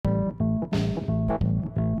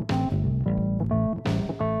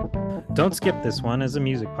Don't Skip This One is a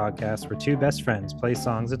music podcast where two best friends play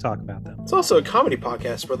songs and talk about them. It's also a comedy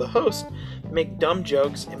podcast where the hosts make dumb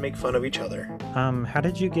jokes and make fun of each other. How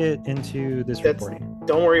did you get into this recording?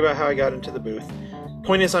 Don't worry about how I got into the booth.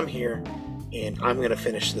 Point is, I'm here, and I'm going to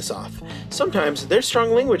finish this off. Sometimes there's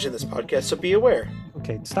strong language in this podcast, so be aware.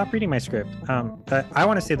 Okay, stop reading my script. I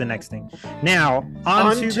want to say the next thing. Now,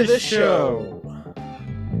 on to the show.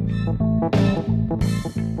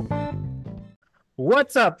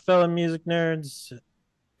 What's up, fellow music nerds?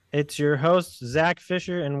 It's your host, Zack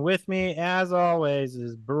Fisher, and with me, as always,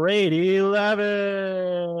 is Brady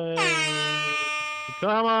Levitt.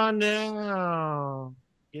 Come on down.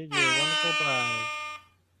 Get your wonderful prize.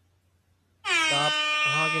 Stop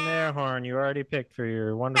honking the air horn you already picked for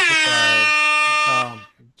your wonderful prize. Oh,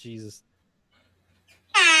 Jesus.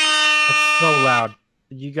 It's so loud.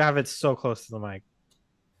 You have it so close to the mic.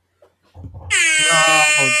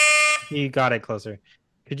 Oh, he got it closer.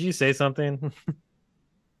 Could you say something?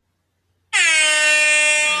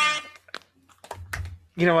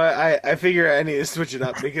 You know what? I figure I need to switch it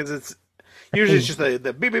up because it's usually it's just the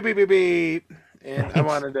beep beep beep beep beep, and I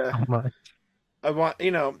wanted to.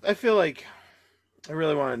 I feel like I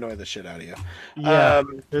really want to annoy the shit out of you. Yeah,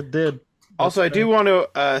 it did. Also, I do want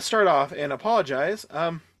to start off and apologize.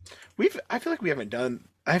 I feel like we haven't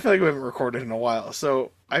recorded in a while,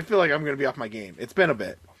 so I feel like I'm going to be off my game. It's been a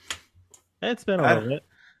bit. It's been a little bit.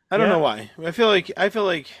 I don't know why. I feel like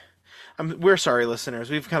we're sorry, listeners.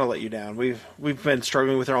 We've kind of let you down. We've been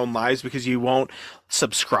struggling with our own lives because you won't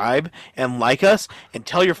subscribe and like us and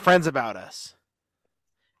tell your friends about us.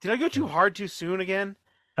 Did I go too hard too soon again?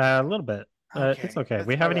 A little bit. Okay. It's okay.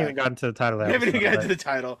 We haven't even gotten to the title. We haven't even gotten to the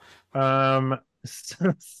title.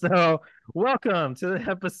 So welcome to the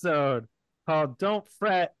episode called "Don't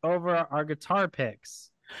Fret Over Our Guitar Picks."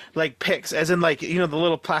 Like picks, as in the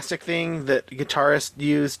little plastic thing that guitarists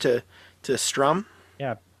use to strum.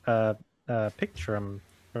 Yeah, pick strum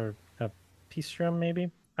or a piece strum, maybe.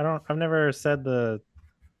 I've never said the.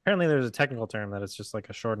 Apparently, there's a technical term that it's just like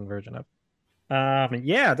a shortened version of.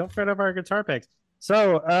 Yeah, don't fret over our guitar picks.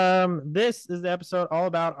 So, this is the episode all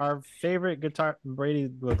about our favorite guitar. Brady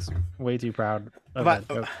looks way too proud of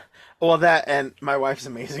that. Well, that and my wife's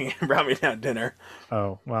amazing and brought me down dinner.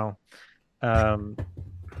 Oh, well.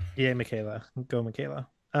 Yeah, Michaela. Go, Michaela.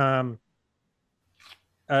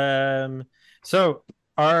 So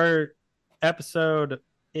our episode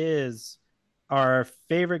is our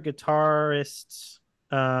favorite guitarists,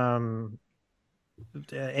 8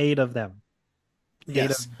 of them.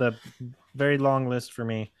 Yes. 8 of the very long list for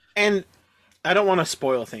me. And I don't want to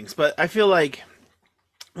spoil things, but I feel like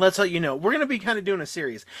let's let you know we're going to be kind of doing a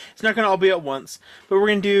series. It's not going to all be at once, but we're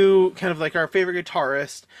going to do kind of like our favorite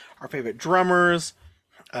guitarist, our favorite drummers,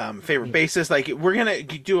 favorite bassist. Like we're going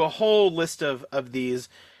to do a whole list of these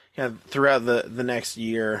kind of throughout the next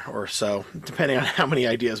year or so, depending on how many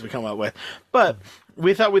ideas we come up with. But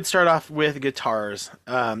we thought we'd start off with guitars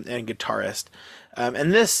and guitarist.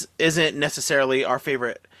 And this isn't necessarily our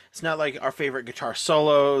favorite. It's not like our favorite guitar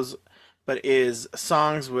solos, but is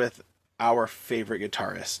songs with our favorite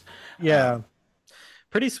guitarist. Yeah.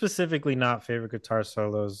 Pretty specifically not favorite guitar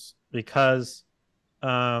solos because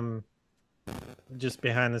just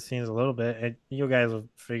behind the scenes a little bit, and you guys will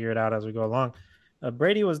figure it out as we go along.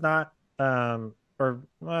 Brady was not I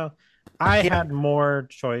had more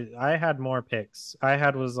choice. I had more picks. I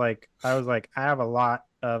was like, I have a lot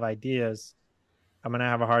of ideas. I'm gonna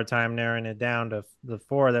have a hard time narrowing it down to the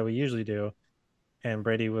 4 that we usually do. And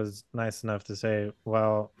Brady was nice enough to say,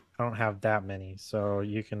 well, I don't have that many, so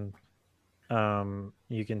you can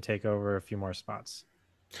take over a few more spots.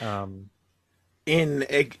 In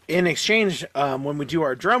exchange, when we do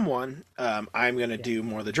our drum one, I'm gonna do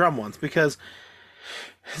more of the drum ones because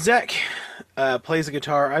Zack plays the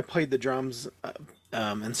guitar. I played the drums,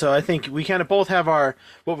 and so I think we kind of both have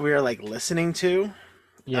what we are like listening to,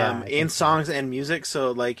 in songs and music.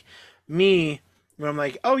 So like me, when I'm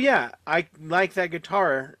like, oh yeah, I like that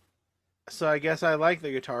guitar, so I guess I like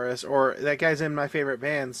the guitarist, or that guy's in my favorite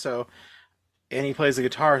band, so. And he plays the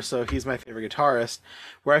guitar, so he's my favorite guitarist.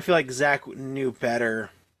 Where I feel like Zack knew better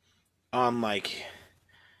on like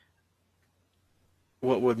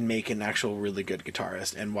what would make an actual really good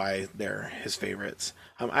guitarist and why they're his favorites.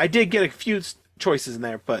 I did get a few choices in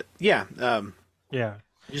there, but yeah, yeah,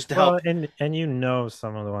 just to help. And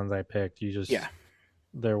some of the ones I picked, you just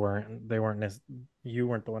they weren't you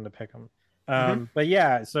weren't the one to pick them. But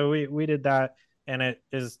yeah, so we did that, and it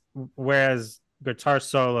is whereas guitar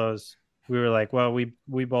solos. We were like, well,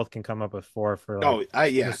 we both can come up with 4 for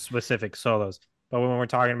the specific solos. But when we're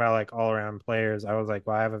talking about like all around players, I was like,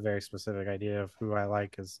 well, I have a very specific idea of who I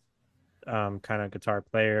like as kind of guitar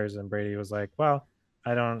players, and Brady was like, "Well,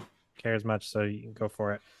 I don't care as much, so you can go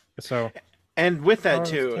for it." So And with that how it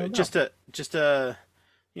too, came about. just a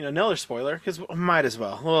another spoiler because might as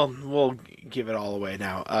well. We'll give it all away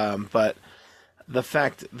now. But the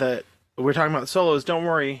fact that we're talking about solos, don't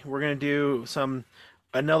worry, we're gonna do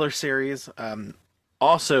another series.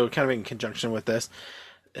 Also kind of in conjunction with this.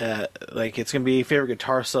 Like it's gonna be favorite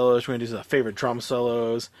guitar solos. We're gonna do some favorite drum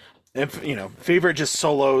solos, and favorite just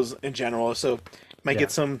solos in general. So might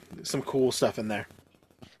get Yeah. some cool stuff in there.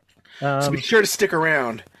 So be Um, sure to stick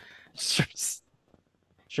around. sure,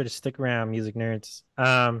 sure to stick around, music nerds. Is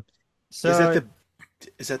that So the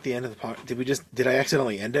is that the end of the podcast? Did I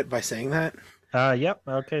accidentally end it by saying that? Yep.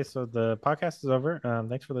 Okay. So the podcast is over.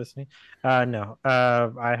 Thanks for listening. No,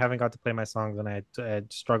 I haven't got to play my songs, and I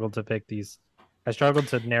struggled to pick these. I struggled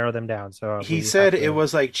to narrow them down. So He we have said it to.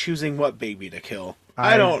 was like choosing what baby to kill.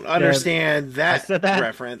 I I don't said, understand I that said that,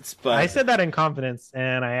 reference, I but said that in confidence,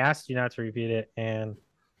 and I asked you not to repeat it. And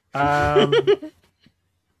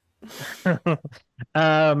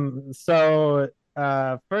um, so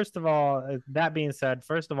first of all, that being said,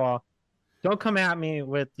 first of all, don't come at me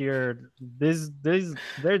with your this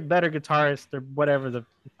they're better guitarists or whatever the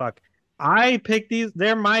fuck. I picked these,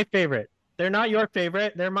 they're my favorite. They're not your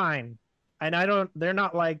favorite, they're mine. And I don't they're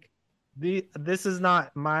not like this is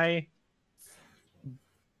not my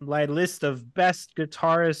like list of best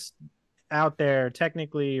guitarists out there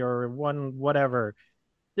technically or one whatever.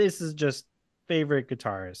 This is just favorite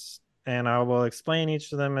guitarists, and I will explain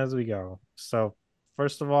each of them as we go. So,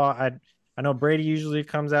 first of all, I know Brady usually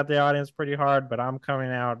comes at the audience pretty hard, but I'm coming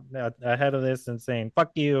out ahead of this and saying,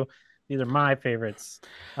 "Fuck you." These are my favorites,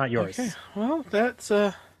 not okay. yours. Well, that's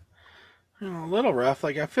a little rough.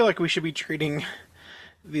 Like I feel like we should be treating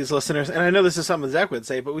these listeners, and I know this is something Zach would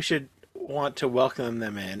say, but we should want to welcome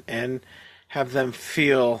them in and have them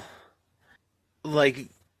feel like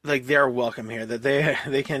they're welcome here, that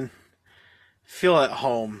they can feel at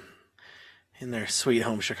home in their sweet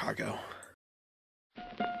home Chicago.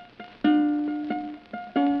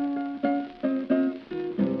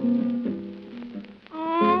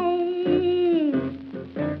 Oh,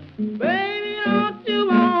 baby, don't you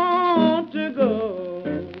want to go?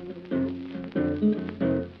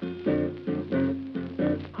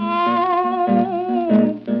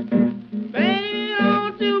 Oh, baby,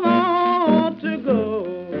 don't you want to go?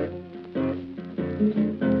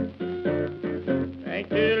 Back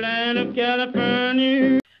to the land of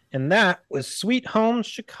California. And that was "Sweet Home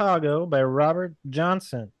Chicago" by Robert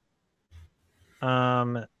Johnson.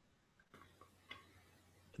 Um,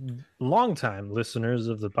 Longtime listeners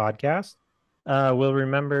of the podcast will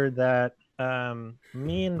remember that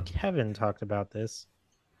me and Kevin talked about this.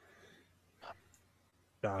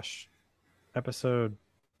 Gosh, episode.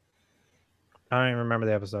 I don't even remember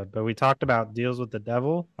the episode, but we talked about deals with the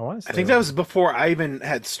devil. I want to I say think that that was was before I even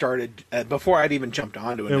had started, before I'd even jumped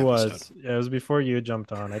onto it an episode. was it was before you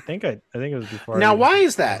jumped on. I think it was before I Now, even why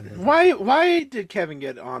is that? downloaded Why did Kevin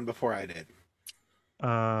get on before I did?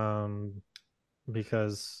 it.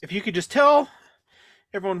 Because If you could just tell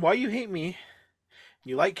everyone why you hate me,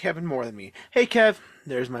 you like Kevin more than me. Hey, Kev,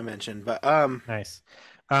 there's my mention. But nice.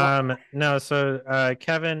 well, No, so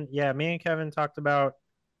Kevin, yeah, me and Kevin talked about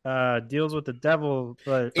deals with the devil,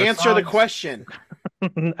 but or answer the songs. question.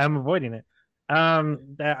 I'm avoiding it.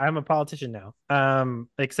 I'm a politician now.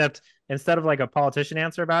 Except instead of like a politician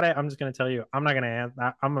answer about it, I'm just gonna tell you I'm not gonna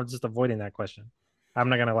answer. I'm just avoiding that question. I'm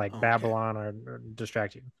not gonna like Okay. babble on or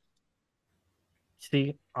distract you.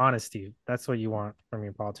 See, honesty. That's what you want from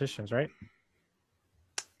your politicians, right?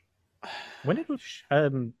 When did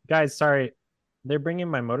guys? Sorry, they're bringing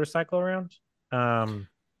my motorcycle around. Um,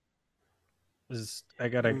 is Your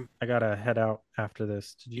I gotta head out after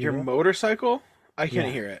this. Did you your hear that? motorcycle? I couldn't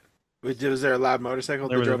Yeah, hear it. Was there a loud motorcycle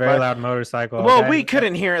there that was a drove very by? loud motorcycle. Well, Guys, we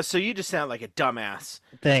couldn't hear it, so you just sound like a dumbass.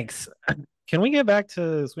 thanks. Can we get back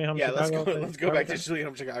to Sweet Home Yeah, let's go. Chicago, please? Let's go Are we back to done? Sweet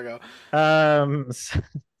Home Chicago.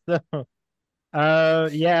 So,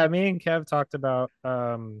 yeah, me and Kev talked about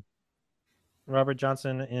Robert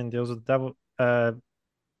Johnson in Deals with the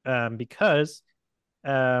Devil because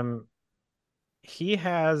um he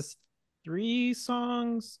has three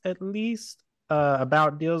songs at least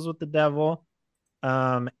about deals with the devil.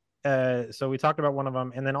 Um, so we talked about one of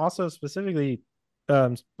them, and then also specifically,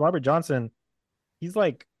 Robert Johnson. He's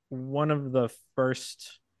like one of the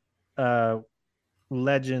first uh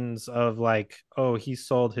legends of like, oh, he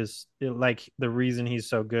sold his like the reason he's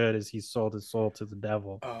so good is he sold his soul to the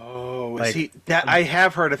devil. Oh, is Like, he that? I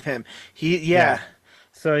have heard of him. yeah. Yeah.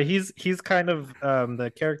 So he's kind of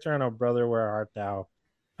the character in "Oh Brother, Where Art Thou?"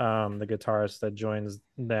 the guitarist that joins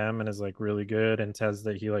them and is like really good and says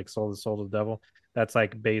that he like sold his soul to the devil. That's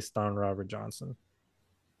like based on Robert Johnson,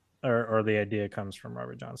 or the idea comes from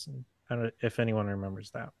Robert Johnson. I don't know if anyone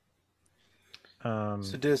remembers that. So Um,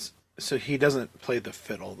 does so he doesn't play the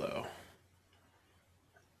fiddle though.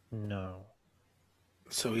 no,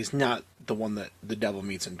 So he's not the one that the devil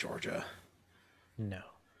meets in Georgia. no,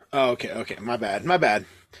 Oh, okay, okay. My bad. My bad.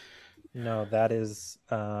 no. That is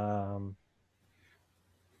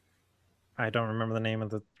I don't remember the name of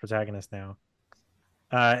the protagonist now.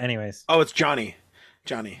 Anyways, Oh, it's Johnny.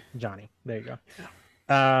 Johnny. Johnny. There you Yeah.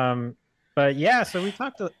 go. But yeah, so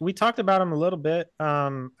we talked about him a little bit.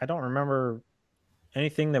 I don't remember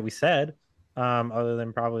anything that we said, other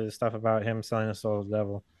than probably the stuff about him selling the soul of the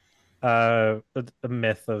devil. The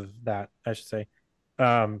myth of that, I should say.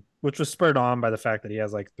 Which was spurred on by the fact that he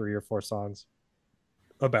has like 3 or 4 songs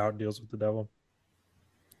about deals with the devil.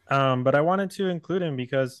 But I wanted to include him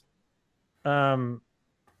because um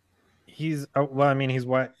he's well, I mean, he's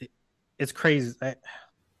what it's crazy.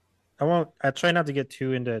 I won't. I try not to get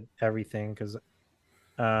too into everything because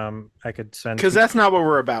I could spend Because too that's not what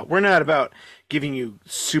we're about. We're not about giving you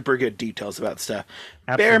super good details about stuff.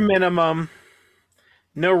 Bare absolutely minimum,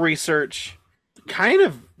 no research. Kind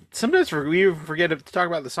of. Sometimes we forget to talk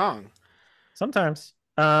about the song. sometimes.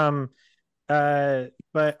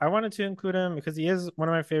 But I wanted to include him because he is one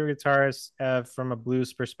of my favorite guitarists from a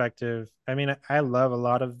blues perspective. I mean, I love a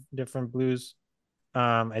lot of different blues.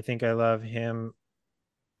 I think I love him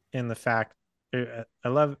in the fact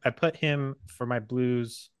I put him for my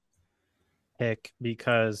blues pick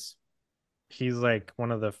because he's like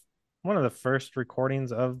one of the first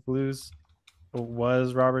recordings of blues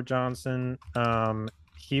was Robert Johnson.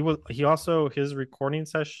 He also his recording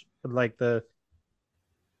session like the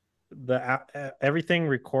everything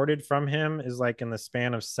recorded from him is like in the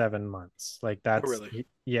span of 7 months. Like Oh, that's really?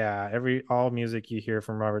 yeah, every all music you hear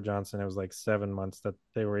from Robert Johnson, it was like 7 months that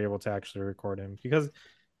they were able to actually record him because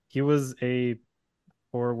he was a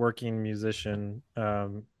poor working musician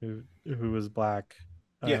who was black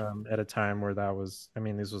Yeah. at a time where that was I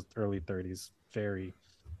mean, this was early 30s, very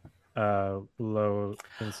low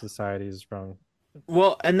in society's rung.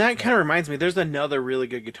 Well, and that Yeah. kind of reminds me. There's another really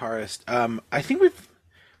good guitarist. I think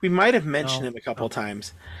we might have mentioned No. him a couple Okay.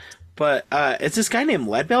 times, but it's this guy named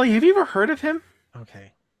Leadbelly. Have you ever heard of him?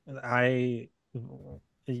 Okay. I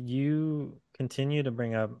you continue to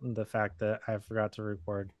bring up the fact that I forgot to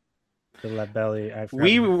record the lead belly. I forgot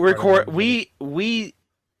We to record him record. already. We.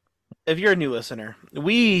 If you're a new listener,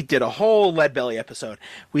 we did a whole Leadbelly episode.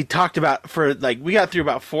 We talked about for like we got through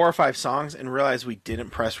about 4 or 5 songs and realized we didn't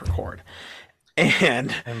press record.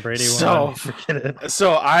 And And Brady won't let me so forget it.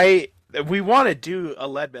 so I we want to do a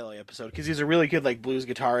Leadbelly episode because he's a really good like blues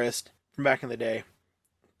guitarist from back in the day.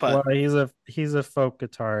 Well, But he's a folk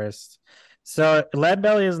guitarist. So lead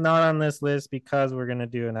belly is not on this list because we're gonna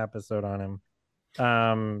do an episode on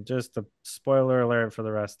him. Just a spoiler alert for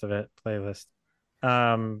the rest of it playlist.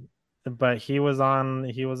 Um, but he was on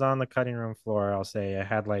the cutting room floor. I'll say I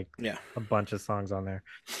had like yeah. a bunch of songs on there,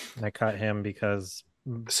 and I cut him because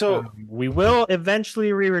So we will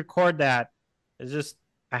eventually re-record that. It's just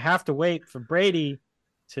I have to wait for Brady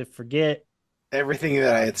to forget everything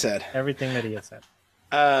that I had said. everything that he has said.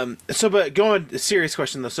 So but going a serious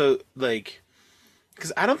question though. So like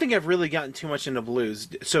because I don't think I've really gotten too much into blues.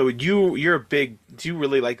 So you're a big. Do you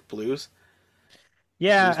really like blues?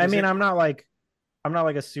 Yeah, Blues I mean, music? I'm not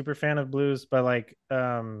like a super fan of blues, but like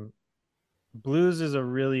blues is a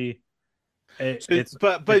really it, So, it's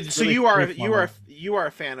but it's so really free flowing. you are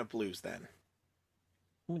a fan of blues then?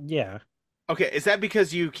 Yeah, Okay, is that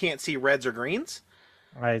because you can't see reds or greens?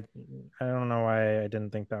 I I don't know why I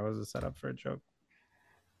didn't think that was a setup for a joke.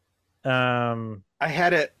 Um, I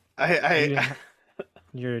had it. you I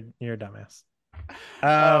you're a dumbass.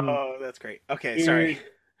 Um, oh, that's great. Okay, sorry.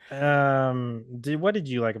 you what did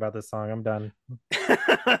you like about this song? I'm done.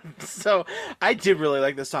 So I did really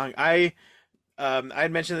like this song. I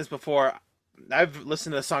had mentioned this before. I've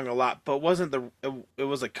listened to the song a lot, but it wasn't it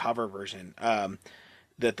was a cover version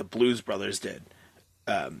that the Blues Brothers did.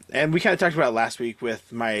 And we kind of talked about it last week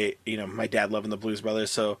with my dad loving the Blues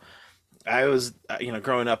Brothers. So I was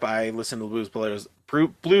growing up, I listened to the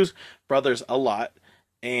Blues Brothers a lot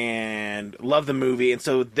and love the movie. And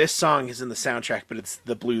so this song is in the soundtrack, but it's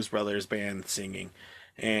the Blues Brothers band singing,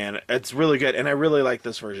 and it's really good. And I really like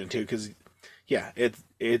this version too because yeah,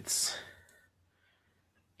 it's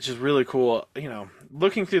just really cool.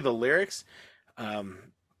 Looking through the lyrics, um,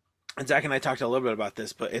 and Zach and I talked a little bit about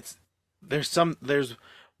this, but there's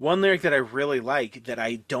one lyric that I really like that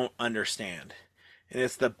I don't understand, and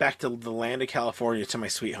it's the "back to the land of California to my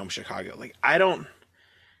sweet home Chicago." Like I don't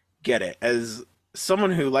get it. As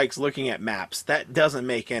someone who likes looking at maps, that doesn't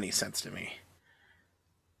make any sense to me.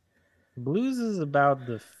 Blues is about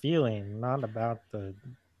the feeling, not about the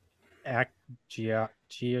act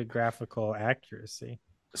geographical accuracy.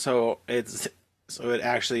 So it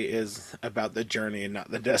actually is about the journey and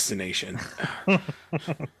not the destination.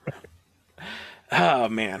 Oh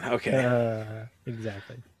man, okay.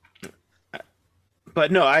 Exactly.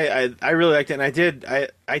 But no, I really liked it,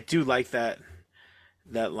 and I do like that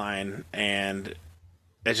line, and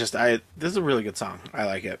it's just I this is a really good song. I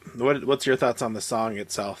like it. What's your thoughts on the song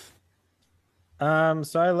itself?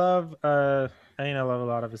 So I love I mean I love a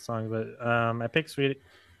lot of his songs, but I pick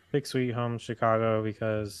Sweet Home Chicago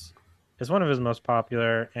because it's one of his most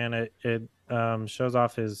popular, and it shows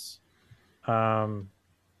off his um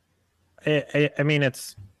I mean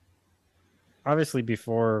it's obviously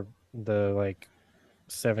before the like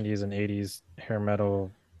 70s and 80s hair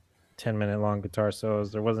metal 10-minute long guitar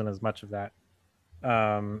solos. There wasn't as much of that.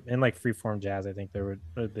 In like freeform jazz, I think they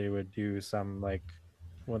would do some like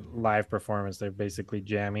live performance. They're basically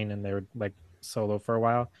jamming and they would like solo for a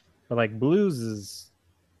while. But like blues is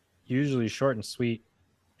usually short and sweet,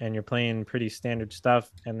 and you're playing pretty standard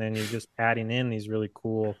stuff, and then you're just adding in these really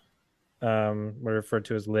cool what are referred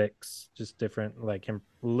to as licks, just different like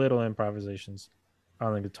little improvisations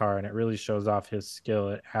on the guitar, and it really shows off his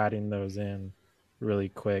skill at adding those in really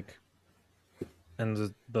quick.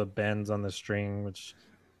 And the bends on the string, which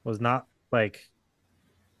was not like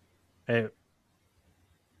a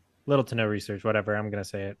little to no research, whatever. I'm gonna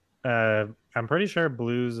say it. I'm pretty sure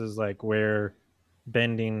blues is like where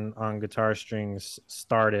bending on guitar strings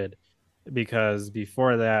started, because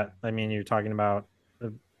before that, I mean, you're talking about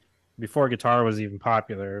before guitar was even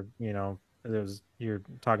popular. You're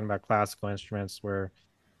talking about classical instruments where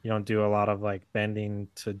you don't do a lot of like bending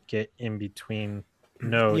to get in between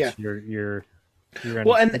Yeah. notes. You're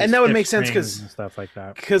Well, in pretty and that would stiff make sense strings and stuff like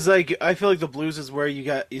that. because like I feel like the blues is where you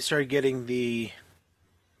started getting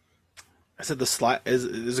I said the slide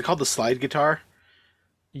is it called the slide guitar?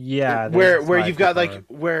 Yeah, there's a Where you've slide got like guitar.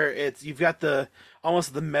 where it's you've got the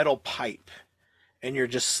almost the metal pipe and you're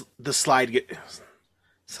just the slide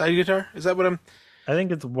guitar. Is that what I'm? I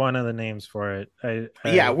think it's one of the names for it.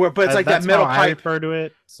 Yeah, where but it's like that That's how metal I pipe refer to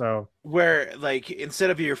it. So where like instead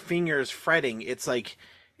of your fingers fretting, it's like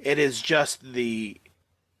it is just the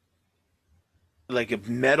like a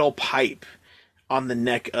metal pipe on the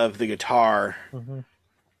neck of the guitar mhm.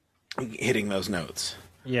 hitting those notes.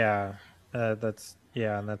 Yeah,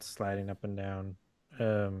 and that's sliding up and down.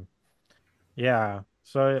 Um, yeah.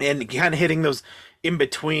 So And kind of hitting those in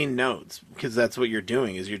between notes because that's what you're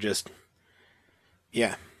doing is you're just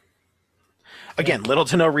yeah. yeah, Again, little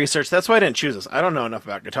to no research. That's why I didn't choose this. I don't know enough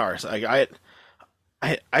about guitars. I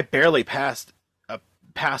barely passed a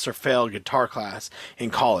pass or fail guitar class in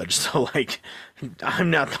college, so like I'm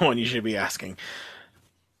not the one you should be asking.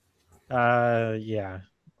 yeah.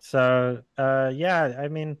 So yeah. I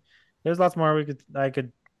mean, there's lots more I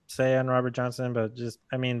could say on Robert Johnson, but just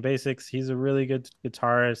I mean, basics. He's a really good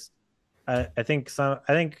guitarist. I think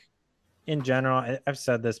in general, I've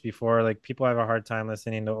said this before, like people have a hard time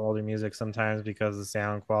listening to older music sometimes because the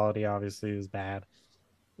sound quality obviously is bad.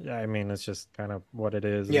 Yeah, I mean, it's just kind of what it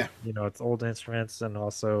is. Yeah, It's old instruments and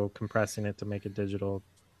also compressing it to make it digital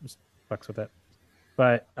just fucks with it.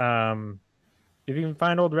 But if you can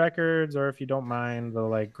find old records, or if you don't mind the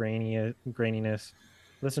like graininess,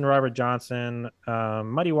 listen to Robert Johnson.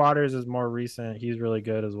 Muddy Waters is more recent. He's really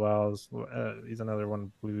good as well. He's another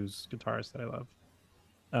one blues guitarist that I love.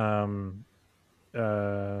 Um,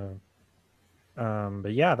 uh,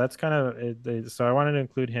 but yeah, that's kind of it. So I wanted to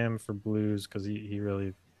include him for blues because he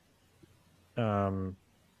really um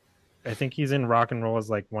I think he's in rock and roll as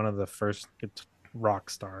like one of the first rock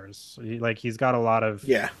stars. He's got a lot of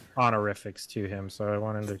yeah. honorifics to him, so I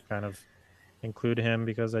wanted to kind of include him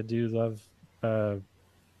because I do love uh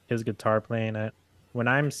his guitar playing. When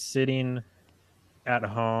I'm sitting at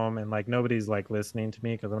home and like nobody's like listening to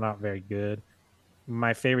me because I'm not very good,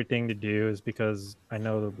 my favorite thing to do is because I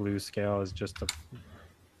know the blues scale is just to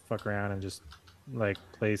fuck around and just like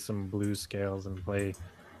play some blues scales and play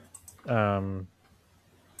um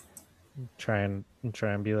try and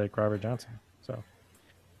be like Robert Johnson. So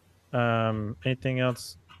anything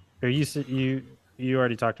else? Or you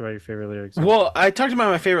already talked about your favorite lyrics. So. Well, I talked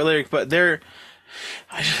about my favorite lyric, but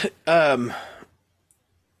um,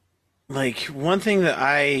 like one thing that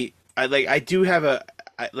I like, I do have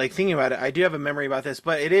like thinking about it, I do have a memory about this,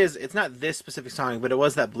 but it's not this specific song, but it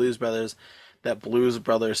was that Blues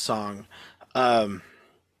Brothers song. Um,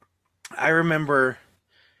 I remember,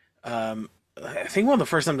 I think one of the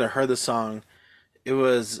first times I heard the song, it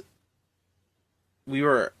was we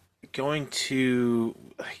were going to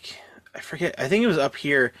like I forget. I think it was up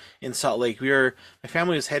here in Salt Lake. My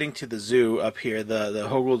family was heading to the zoo up here, the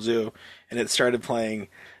Hogle Zoo, and it started playing,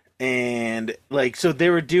 and like so they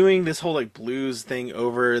were doing this whole like blues thing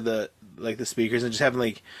over the speakers and just having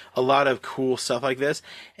like a lot of cool stuff like this.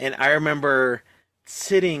 And I remember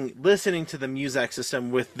sitting listening to the Muzak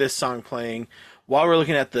system with this song playing while we're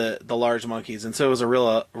looking at the large monkeys, and so it was a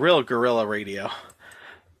real guerrilla radio.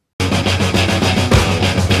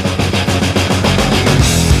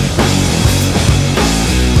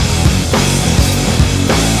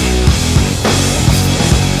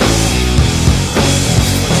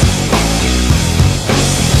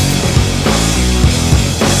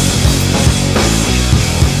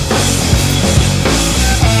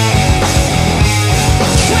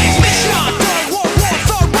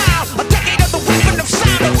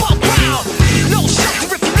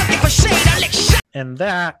 And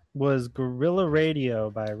that was Guerrilla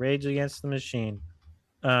Radio by Rage Against the Machine.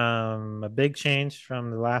 A big change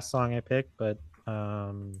from the last song I picked, but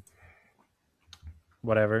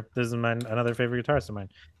whatever. This is another favorite guitarist of mine.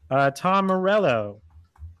 Tom Morello.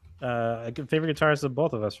 A good favorite guitarist of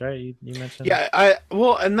both of us, right? You mentioned. Yeah, I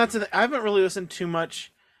well, and I haven't really listened too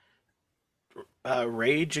much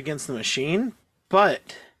Rage Against the Machine,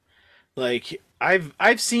 but like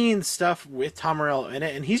I've seen stuff with Tom Morello in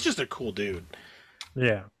it, and he's just a cool dude.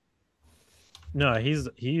 Yeah. No,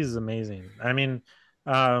 he's amazing. I mean,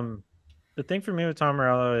 the thing for me with Tom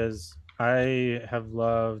Morello is I have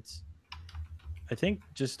loved, I think,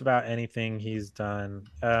 just about anything he's done.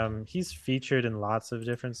 He's featured in lots of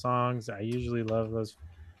different songs. I usually love those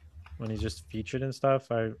when he's just featured and stuff.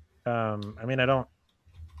 I mean, I don't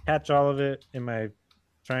catch all of it in my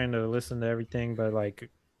trying to listen to everything, but like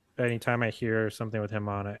anytime I hear something with him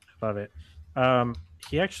on it, I love it.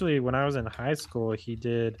 He actually, when I was in high school, he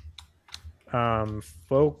did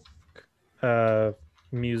folk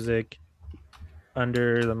music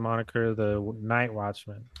under the moniker the Night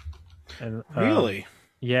Watchman. And Really?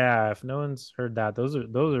 yeah, if no one's heard that, those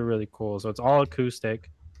are really cool. So it's all acoustic,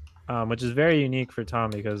 which is very unique for Tom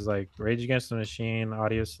because like Rage Against the Machine,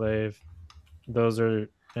 Audio Slave, those are,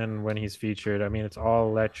 and when he's featured, I mean it's all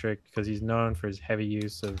electric because he's known for his heavy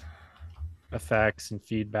use of effects and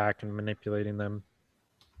feedback and manipulating them.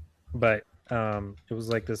 But it was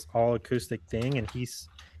like this all acoustic thing, and he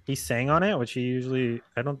sang on it, which he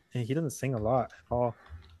doesn't sing a lot at all.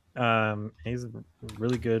 He's a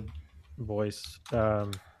really good voice. So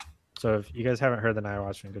if you guys haven't heard the Night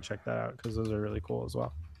Watchman, go check that out because those are really cool as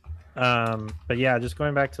well. But yeah, just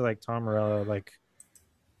going back to like Tom Morello, like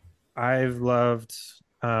I've loved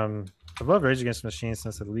Rage Against the Machine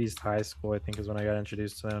since at least high school. I think is when I got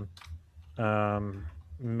introduced to him.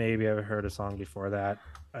 Maybe I've heard a song before that.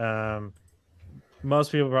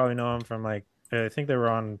 Most people probably know him from like I think they were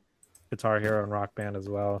on Guitar Hero and Rock Band as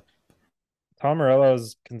well. Tom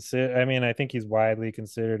Morello's consider. I mean, I think he's widely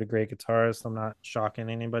considered a great guitarist. I'm not shocking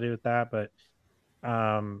anybody with that, but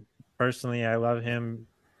personally, I love him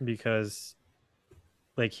because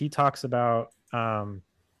like he talks about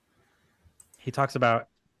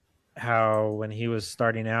how when he was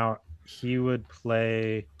starting out, he would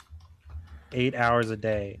play 8 hours a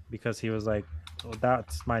day because he was like, well,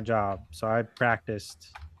 that's my job. So I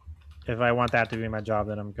practiced. If I want that to be my job,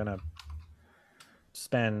 then I'm gonna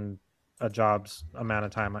spend a job's amount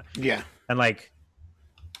of time. Yeah. And like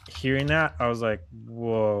hearing that, I was like,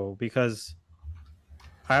 whoa, because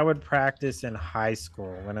I would practice in high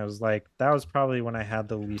school when I was like, that was probably when I had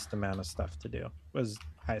the least amount of stuff to do was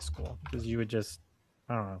high school because you would just,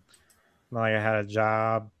 I don't know, like I had a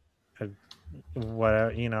job, whatever,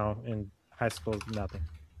 in high school, nothing.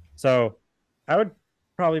 So I would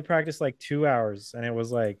probably practice like 2 hours and it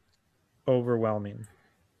was like overwhelming.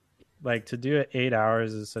 Like to do it 8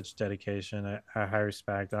 hours is such dedication. I high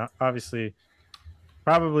respect. Obviously,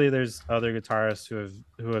 probably there's other guitarists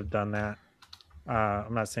who have done that.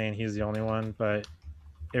 I'm not saying he's the only one, but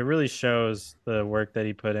it really shows the work that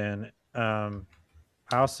he put in.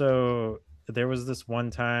 Also, there was this one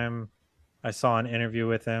time I saw an interview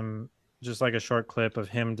with him, just like a short clip of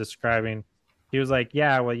him describing. He was like,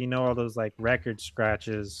 "Yeah, well, all those like record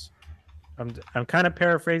scratches." I'm kind of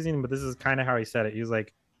paraphrasing, but this is kind of how he said it. He was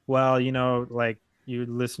like, well, like you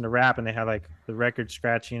listen to rap and they have like the record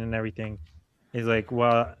scratching and everything. He's like,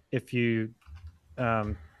 well, if you,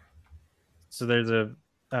 so there's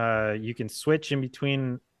you can switch in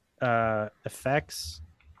between effects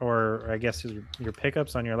or I guess your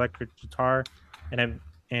pickups on your electric guitar,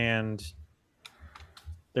 and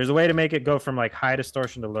there's a way to make it go from like high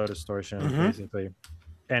distortion to low distortion, basically.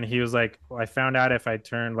 And he was like, well, I found out if I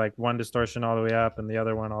turned like one distortion all the way up and the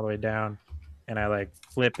other one all the way down, and I like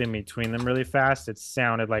flip in between them really fast, it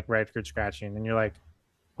sounded like record scratching. And you're like,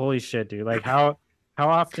 holy shit, dude. Like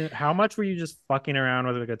how much were you just fucking around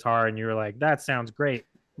with a guitar and you were like, that sounds great.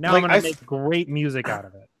 Now I'm Like gonna I, make great music out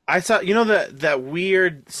of it. I saw, that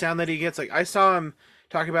weird sound that he gets. Like I saw him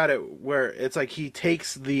talk about it, where it's like he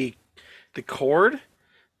takes the chord,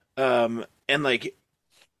 and like,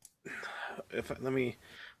 if let me,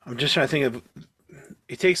 I'm just trying to think of.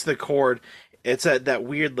 He takes the chord. It's that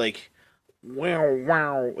weird like, wow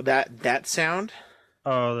wow, that sound.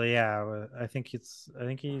 Oh yeah, I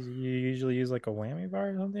think you usually use like a whammy bar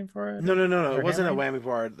or something for it, No, no, no, no. It or wasn't a hammering, whammy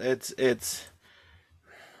bar. It's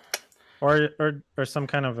or some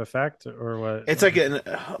kind of effect or what. it's like an.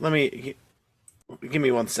 Let me give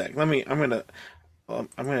me one sec.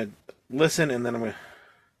 I'm gonna listen, and then I'm gonna.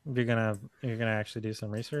 You're gonna actually do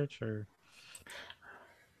some research, or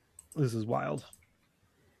this is wild.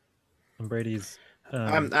 And Brady's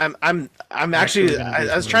I'm actually actually. gonna do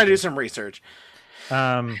I was some trying to do research. some research.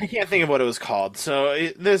 Um, I can't think of what it was called, so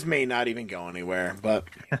this may not even go anywhere. But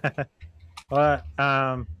but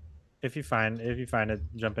if you find it,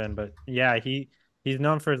 jump in. But yeah, he's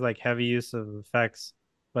known for like heavy use of effects,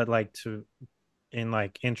 but like to in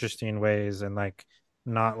like interesting ways and like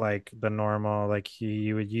not like the normal. Like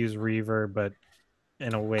he would use reverb, but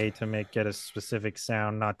in a way to make get a specific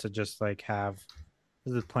sound, not to just like have.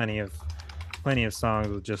 There's plenty of songs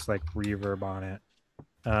with just like reverb on it.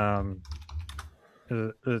 Um,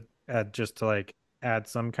 just to like add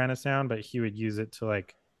some kind of sound, but he would use it to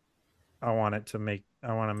like I want to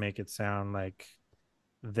make it sound like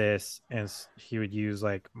this, and he would use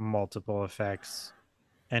like multiple effects,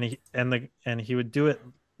 and he would do it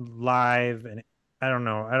live, and I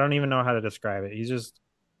don't even know how to describe it. He's just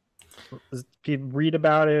if you read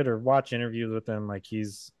about it or watch interviews with him, like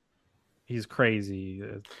he's crazy,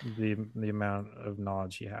 the amount of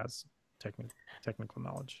knowledge he has, technical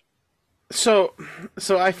knowledge. so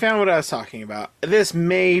so I found what I was talking about. This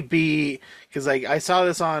may be because like I saw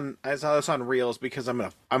this on Reels because I'm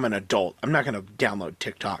an adult. I'm not gonna download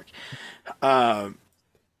TikTok. Um,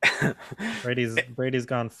 Brady's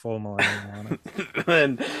gone full millennial on it.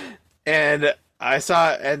 and and I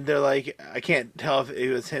saw, and they're like, I can't tell if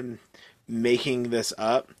it was him making this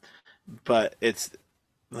up, but it's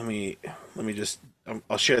let me just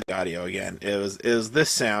I'll share the audio again. It was this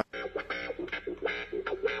sound,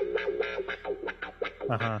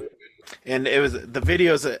 Uh-huh. and it was the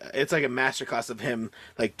videos. It's like a masterclass of him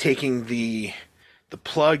like taking the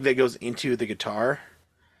plug that goes into the guitar,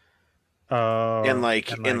 and Oh,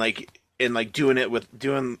 like and like doing it with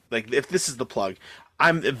doing like, if this is the plug,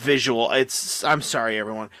 I'm visual. I'm sorry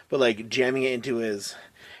everyone, but like jamming it into his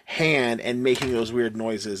hand and making those weird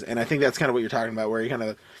noises. And I think that's kind of what you're talking about, where he kind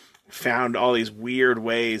of found all these weird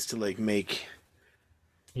ways to like make.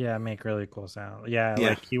 yeah, make really cool sound. Yeah,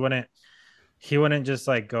 Yeah, like he wouldn't just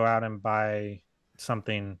like go out and buy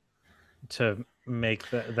something to make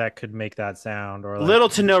that could make that sound, or like little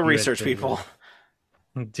to no do it research, people. digitally.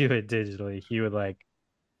 Do it digitally. He would like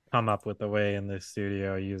come up with a way in the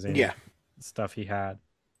studio using Yeah, stuff he had.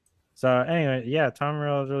 So anyway, yeah, Tom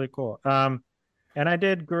Morello is really cool. And I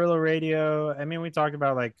did Guerrilla Radio. I mean, we talked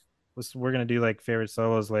about like we're gonna do like favorite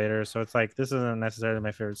solos later, so it's like this isn't necessarily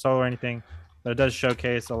my favorite solo or anything, but it does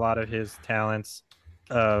showcase a lot of his talents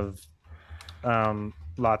of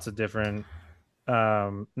lots of different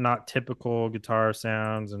not typical guitar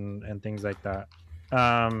sounds and things like that.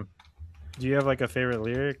 Um, do you have like a favorite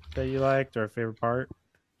lyric that you liked or a favorite part?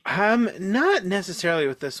 not necessarily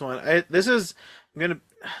with this one. I'm gonna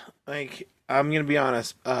I'm gonna be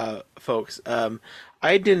honest, folks.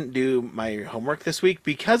 I didn't do my homework this week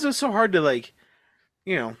because it was so hard to like,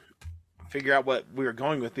 you know, figure out what we were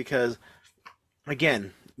going with. Because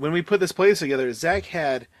again, when we put this playlist together, Zach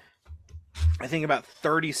had, I think, about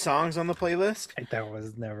 30 songs on the playlist. That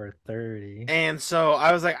was never 30. And so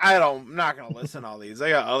I was like, I'm not gonna listen to all these. I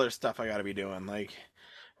got other stuff I gotta be doing, like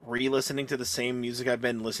re-listening to the same music I've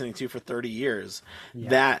been listening to for 30 years. Yeah.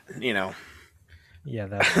 That, Yeah,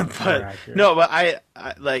 that's more but accurate. no, but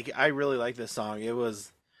I really like this song. It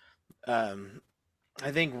was, um,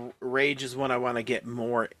 I think Rage is one I want to get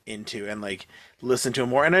more into and like listen to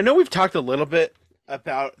more. And I know we've talked a little bit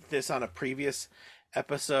about this on a previous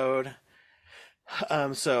episode.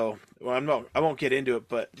 So well, I won't get into it,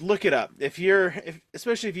 but look it up if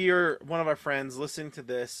especially if you're one of our friends listening to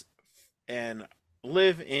this and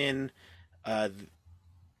live in uh,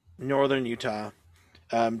 northern Utah.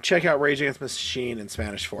 Check out Rage Against the Machine and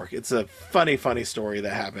Spanish Fork. It's a funny story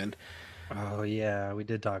that happened. Oh yeah, we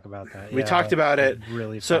did talk about that. We Yeah, talked about that's it,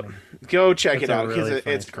 really so funny. go check That's it a out because really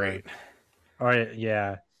funny it's story. great. Oh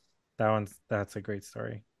yeah, that's a great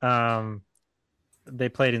story. they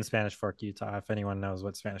played in Spanish Fork, Utah. If anyone knows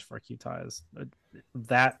what Spanish Fork, Utah is,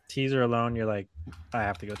 that teaser alone, you're like, I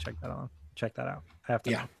have to go check that out. I have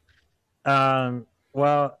to Yeah. know.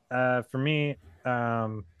 Well, for me, I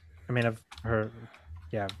mean, I've heard,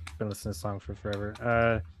 yeah, I've been listening to this song for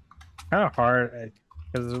forever. Kind of hard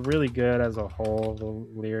because it's really good as a whole,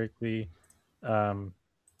 lyrically. Um,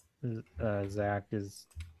 Zack is,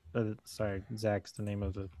 sorry, Zack's the name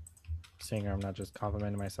of the singer. I'm not just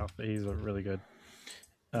complimenting myself, but he's a really good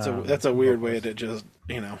That's a weird way vocalist. to just,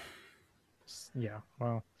 you know. Yeah,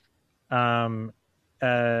 well, um,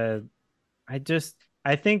 uh, I just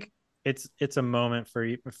I think it's a moment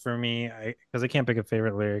for me. I because I can't pick a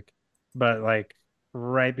favorite lyric, but like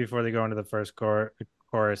right before they go into the first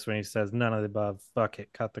chorus when he says none of the above, fuck it,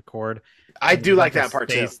 cut the cord, I and do there's like like a that part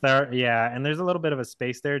too. space there, yeah, and there's a little bit of a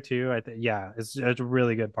space there too. I think yeah, it's a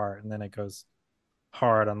really good part, and then it goes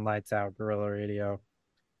hard on Lights Out, Guerrilla Radio,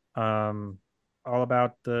 um, all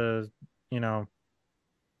about the you know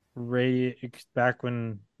radio back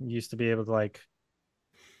when you used to be able to like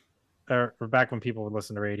or back when people would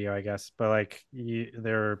listen to radio, I guess. But like,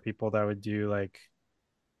 there were people that would do like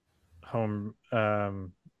home.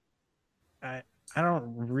 I I don't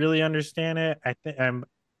really understand it. I think I'm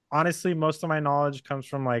honestly most of my knowledge comes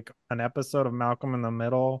from like an episode of Malcolm in the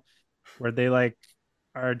Middle where they like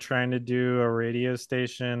are trying to do a radio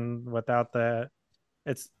station without the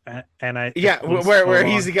it's and I it's Yeah, been so where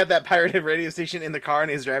he's long. got that pirated radio station in the car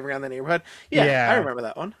and he's driving around the neighborhood. Yeah, I Yeah, remember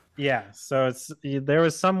that one. yeah. So there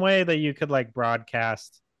was some way that you could like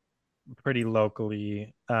broadcast pretty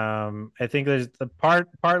locally. I think there's the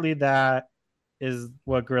partly that is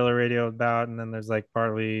what guerrilla radio is about, and then there's like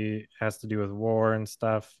partly has to do with war and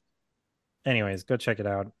stuff. Anyways, go check it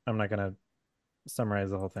out. I'm not gonna summarize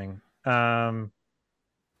the whole thing.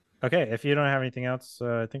 Okay, if you don't have anything else,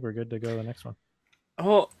 I think we're good to go to the next one.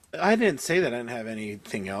 Well, I didn't say that I didn't have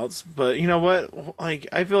anything else, but you know what? Like,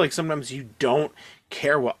 I feel like sometimes you don't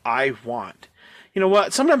care what I want. You know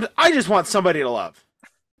what? Sometimes I just want somebody to love.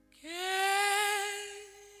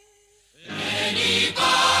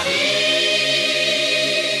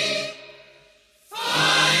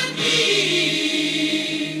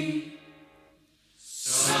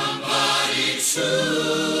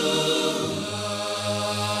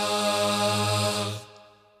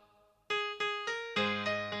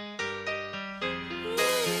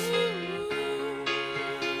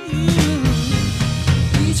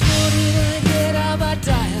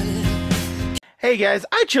 Hey guys,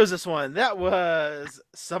 I chose this one. That was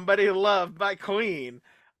Somebody to Love by Queen.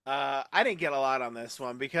 I didn't get a lot on this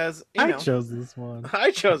one because, you I know, chose this one.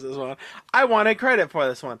 I chose this one. I wanted credit for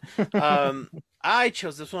this one. I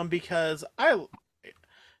chose this one because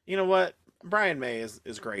you know what? Brian May is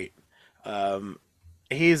great. Um,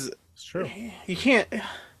 he's, It's true. you can't,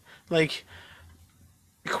 like,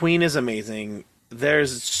 Queen is amazing.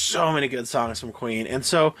 There's so many good songs from Queen. And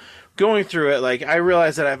so going through it, like I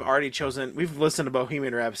realized that I've already chosen we've listened to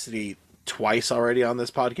Bohemian Rhapsody twice already on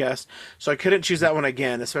this podcast. So I couldn't choose that one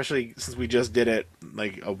again, especially since we just did it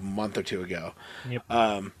like a month or two ago. Yep.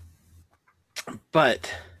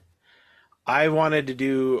 But I wanted to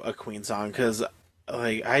do a Queen song cuz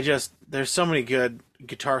like there's so many good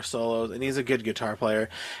guitar solos and he's a good guitar player.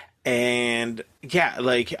 And yeah,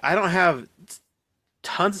 like I don't have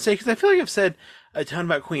tons to say because I feel like I've said a ton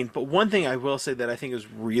about Queen, but one thing I will say that I think is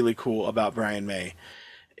really cool about Brian May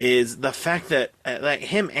is the fact that like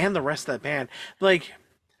him and the rest of that band, like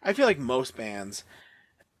I feel like most bands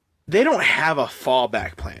they don't have a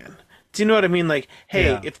fallback plan. Do you know what I mean? Like, hey,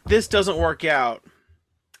 Yeah. if this doesn't work out,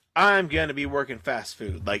 I'm gonna be working fast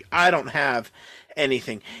food. Like I don't have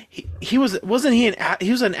anything. He wasn't he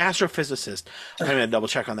he was an astrophysicist. I'm gonna double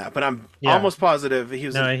check on that, but I'm Yeah. almost positive he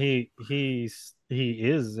was No, an he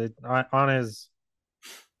is it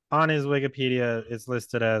on his Wikipedia. It's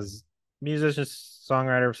listed as musician,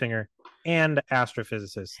 songwriter, singer, and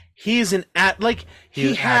astrophysicist. he's an at like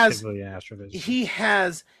He is actively an astrophysicist. he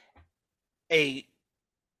has a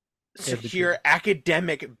secure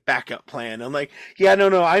academic backup plan. I'm like, yeah,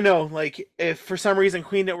 no, I know. Like, if for some reason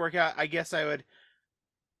Queen didn't work out, I guess I would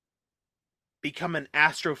become an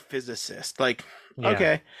astrophysicist. Like, Yeah,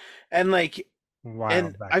 okay, and like, wild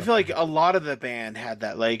and I backup feel like plan. a lot of the band had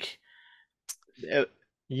that. Like, uh,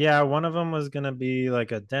 Yeah, one of them was gonna be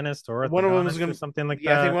like a dentist or one of them was orthodontist or gonna, something like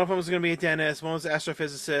yeah, I think that. one of them was gonna be a dentist. One was an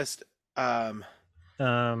astrophysicist. Um,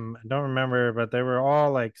 I don't remember, but they were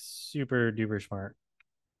all like super duper smart.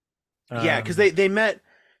 yeah, because Um,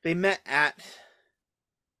 they met at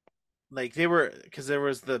like they were because there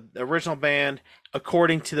was the original band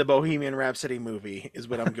according to the Bohemian Rhapsody movie is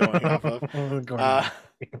what I'm going off of. going Uh,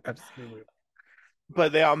 absolutely.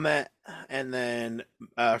 but they all met, and then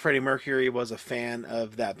Freddie Mercury was a fan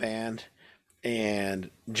of that band and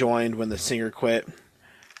joined when the singer quit.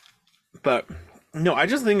 But no, I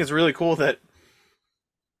just think it's really cool that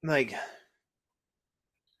like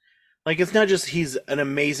it's not just he's an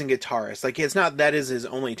amazing guitarist. Like it's not that is his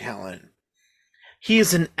only talent. He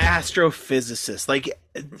is an astrophysicist. Like,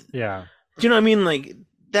 do Yeah, you know what I mean? Like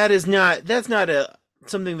that's not a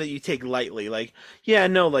something that you take lightly. Like, yeah,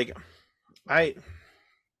 no, like I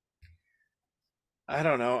I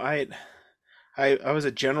don't know. I was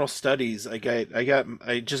at general studies. Like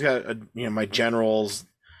I just got my general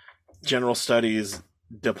studies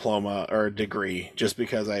diploma or degree just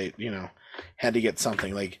because I had to get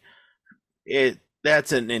something like it.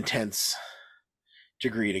 That's an intense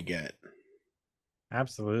degree to get.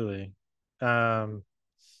 absolutely. Um,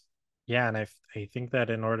 yeah, and I think that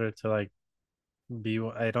in order to like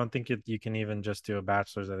I don't think you can even just do a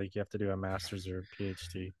bachelor's. I think you have to do a master's or a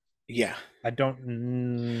PhD. Yeah, I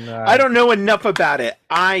don't. I don't know enough about it.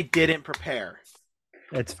 I didn't prepare,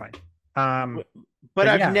 It's fine. Um, but but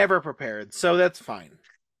I've yeah, never prepared, so that's fine.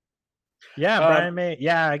 yeah, Um, Brian May.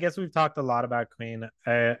 Yeah, I guess we've talked a lot about Queen.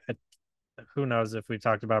 Who knows if we've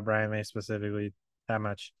talked about Brian May specifically that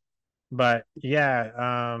much? But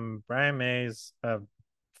yeah, Brian May's a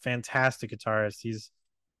fantastic guitarist. He's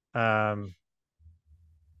um,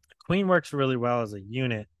 Queen works really well as a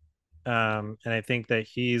unit. And I think that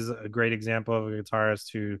he's a great example of a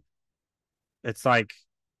guitarist who it's like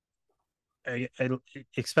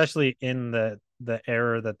especially in the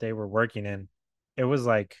era that they were working in, it was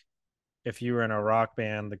like if you were in a rock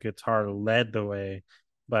band, the guitar led the way,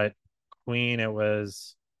 but Queen, it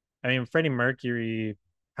was, I mean, Freddie Mercury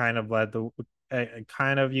kind of led the,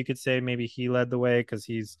 kind of, you could say maybe he led the way because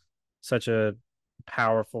he's such a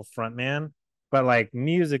powerful front man, but like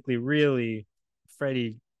musically, really,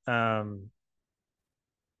 Freddie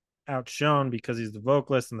outshone because he's the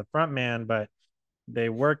vocalist and the front man, but they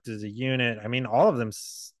worked as a unit. I mean, all of them,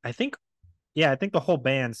 I think, yeah, I think the whole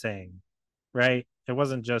band sang, right? It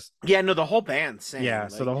wasn't just, yeah, no, the whole band yeah, sang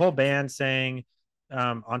so the whole band sang.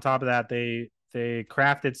 On top of that, they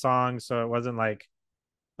crafted songs, so it wasn't like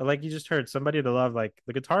you just heard Somebody to Love. Like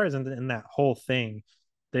the guitar isn't in that whole thing.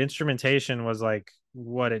 The instrumentation was like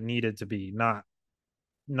what it needed to be,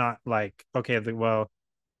 not like okay, the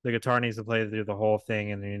guitar needs to play through the whole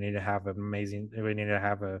thing, and you need to have an amazing. We need to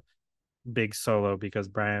have a big solo because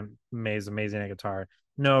Brian May is amazing at guitar.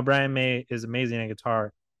 No, Brian May is amazing at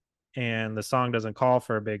guitar, and the song doesn't call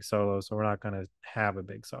for a big solo, so we're not going to have a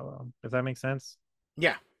big solo. If that makes sense.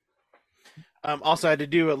 yeah. Also, I had to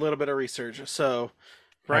do a little bit of research. So,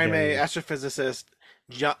 How Brian dare May, you? astrophysicist,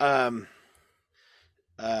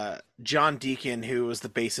 John Deacon, who was the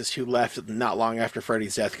bassist who left not long after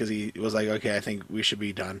Freddie's death because he was like, okay, I think we should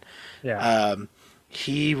be done. Yeah,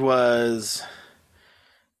 He was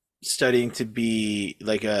studying to be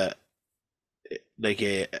like a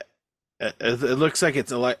it looks like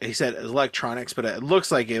it's he said electronics, but it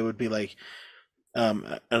looks like it would be like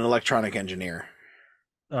an electronic engineer.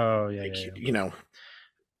 oh yeah, Like yeah, yeah.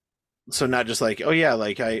 so not just like, oh yeah,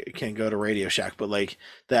 like I can go to Radio Shack, but like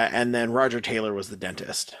that. And then Roger Taylor was the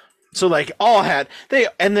dentist. So like all had they,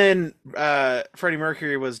 and then Freddie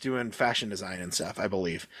Mercury was doing fashion design and stuff. I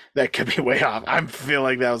believe that could be way off. I feel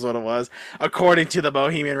like that was what it was, according to the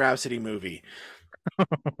Bohemian Rhapsody movie.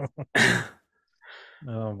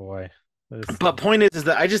 Oh boy, this. But point is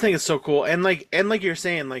that I just think it's so cool, and like you're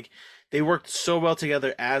saying, like they worked so well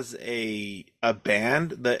together as a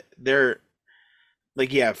band that they're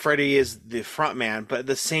like, yeah, Freddie is the front man, but at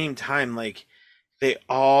the same time, like they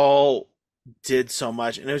all did so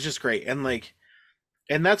much, and it was just great. And like,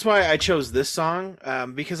 and that's why I chose this song,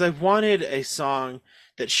 because I wanted a song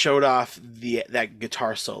that showed off that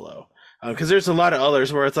guitar solo, because there's a lot of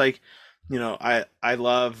others where it's like, I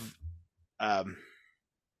love um,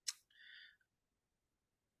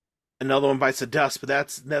 Another One Bites the Dust, but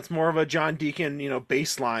that's more of a John Deacon,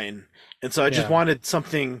 bass line, and so I just Yeah, wanted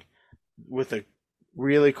something with a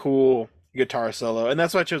really cool guitar solo, and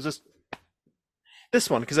that's why I chose this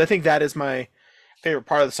one because I think that is my favorite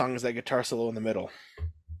part of the song is that guitar solo in the middle.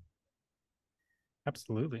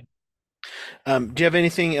 absolutely. Do you have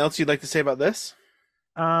anything else you'd like to say about this?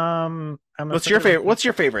 I'm What's your afraid. favorite? What's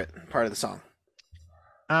your favorite part of the song?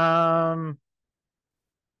 Um,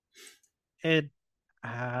 it.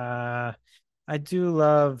 Uh, I do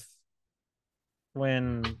love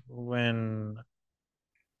when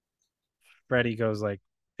Freddie goes like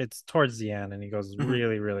it's towards the end and he goes Mhm.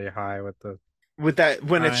 really really high with the With that,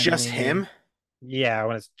 when it's find just me. him. Yeah,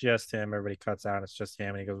 when it's just him, everybody cuts out. It's just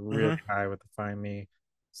him, and he goes really Hmm. high with the find me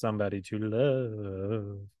somebody to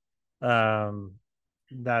love.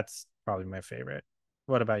 that's probably my favorite.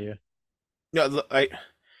 What about you? No,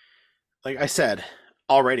 like I said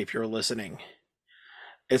already, if you're listening,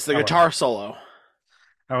 it's the I wasn't. guitar solo.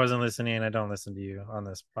 I wasn't listening. I don't listen to you on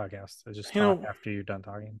this podcast. I just You talk know, after you're done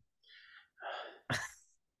talking.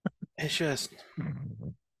 it's just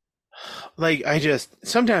like I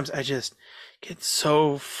just get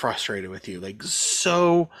so frustrated with you, like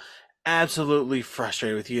so absolutely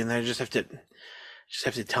frustrated with you, and I just have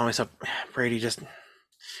to tell myself, Brady, just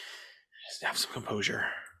have some composure.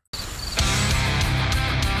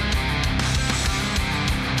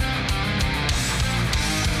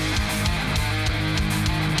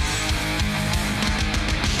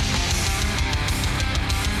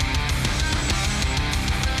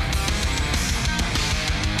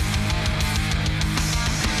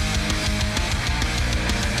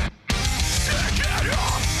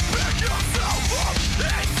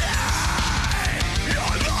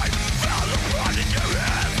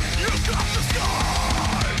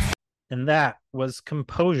 And that was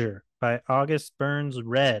Composure by August Burns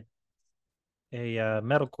Red, a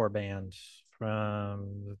metalcore band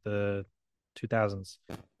from the 2000s.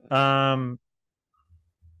 Um,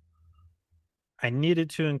 I needed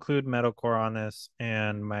to include metalcore on this,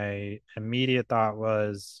 and my immediate thought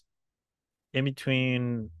was in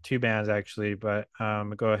between two bands actually, but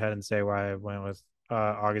go ahead and say why I went with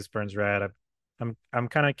August Burns Red. I'm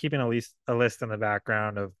kind of keeping a list in the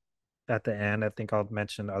background of at the end. I think I'll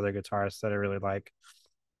mention other guitarists that I really like,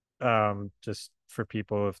 just for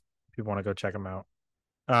people if people want to go check them out.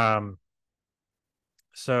 Um,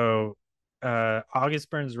 so August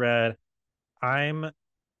Burns Red. I'm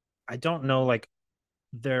I don't know like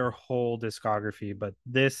their whole discography, but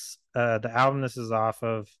the album this is off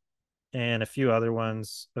of, and a few other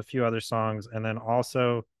ones, a few other songs, and then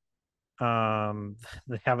also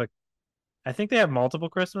they have a I think they have multiple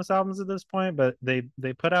Christmas albums at this point, but they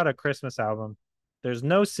put out a Christmas album. There's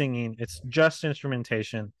no singing, it's just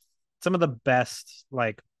instrumentation. Some of the best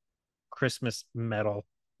like Christmas metal,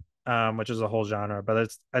 which is a whole genre, but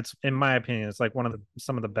it's in my opinion, it's like one of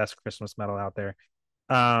some of the best Christmas metal out there.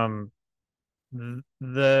 Um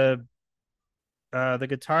the the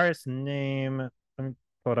guitarist name, let me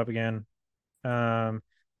pull it up again. Um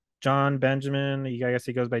John Benjamin, I guess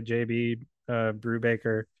he goes by JB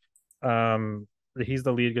Brubaker. Um, he's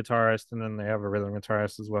the lead guitarist, and then they have a rhythm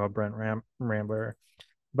guitarist as well, Brent Rambler.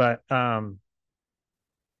 But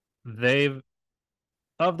they've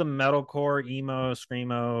of the metalcore, emo,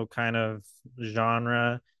 screamo kind of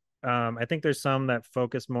genre. I think there's some that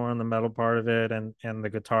focus more on the metal part of it and the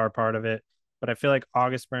guitar part of it. But I feel like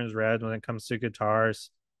August Burns Red, when it comes to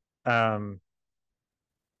guitars, um,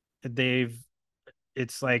 they've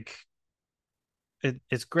it's like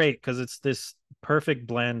it's great because it's this perfect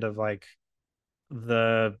blend of like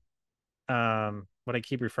the what I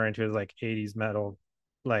keep referring to as like 80s metal,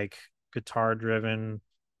 like guitar driven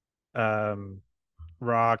um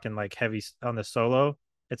rock and like heavy on the solo.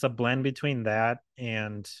 It's a blend between that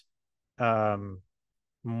and um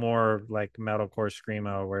more like metalcore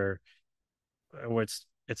screamo where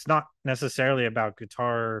it's not necessarily about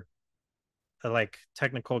guitar, like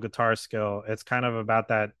technical guitar skill. It's kind of about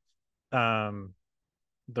that um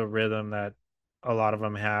the rhythm that a lot of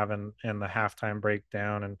them have, and the halftime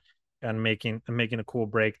breakdown and making a cool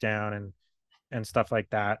breakdown and stuff like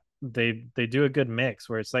that. They do a good mix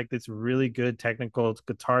where it's like it's really good technical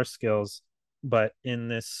guitar skills, but in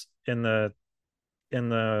the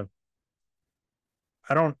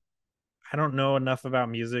I don't I don't know enough about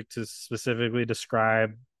music to specifically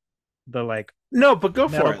describe the like No, but go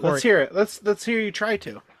for it. Let's metalcore hear it. Let's hear you try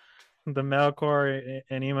to. the metalcore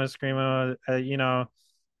and emo screamo.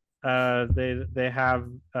 They have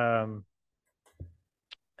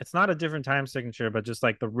it's not a different time signature, but just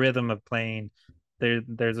like the rhythm of playing.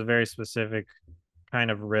 There's a very specific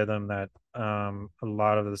kind of rhythm that a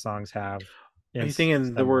lot of the songs have Are in you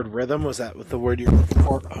thinking the word similar. rhythm? Was that with the word you're looking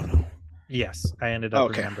for? Oh no. Yes, I ended up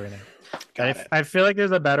Okay, remembering it. got it. I feel like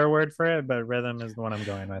there's a better word for it, but rhythm is the one I'm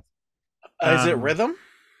going with. Is it Um, rhythm?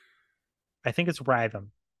 I think it's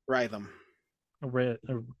rhythm. Rhythm. A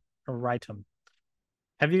rhythm.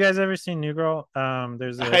 Have you guys ever seen New Girl?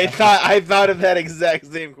 There's a I thought I thought of that exact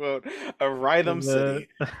same quote. A Rhythm the City.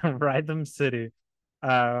 Rhythm City.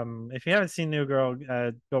 If you haven't seen New Girl,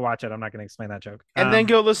 go watch it. I'm not going to explain that joke. And then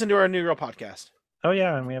go listen to our New Girl podcast. Oh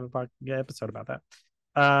yeah, and we have a episode about that.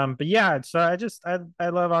 But yeah, so I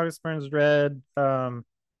love August Burns Red. Their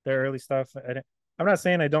early stuff. I'm not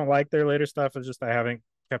saying I don't like their later stuff. It's just I haven't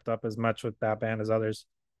kept up as much with that band as others.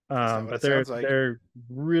 That's not what But it they're sounds like. they're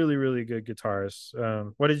really really good guitarists.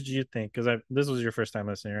 What did you think? Because this was your first time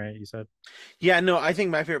listening, right? You said. Yeah, no, I think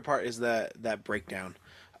my favorite part is that breakdown.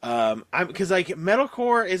 I'm because like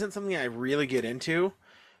metalcore isn't something I really get into,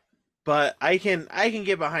 but I can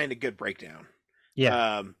get behind a good breakdown. Yeah,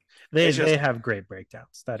 Um, they it's they just have great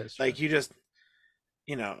breakdowns. That is true. like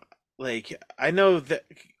you know, like I know that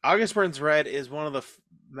August Burns Red is one of the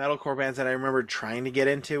metalcore bands that I remember trying to get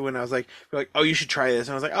into when I was like, oh, you should try this,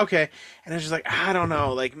 and I was like, okay, and it's just like I don't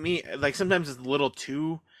know, like me, like sometimes it's a little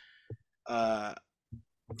uh,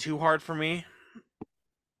 too hard for me,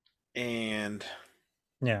 and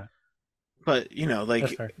Yeah, but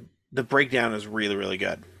that's like fair. the breakdown is really really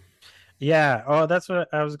good. Yeah. Oh, that's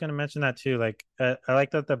what I was gonna mention that too. Like, I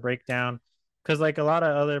like that the breakdown, because like a lot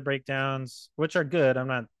of other breakdowns, which are good. I'm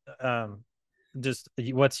not just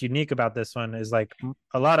what's unique about this one is like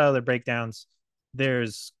a lot of other breakdowns.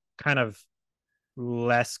 There's kind of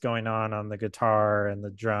less going on the guitar and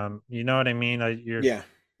the drum. You know what I mean? Like Yeah.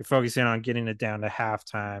 you're focusing on getting it down to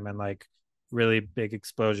halftime and like really big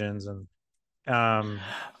explosions um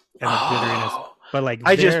and the jitteriness. Oh, But like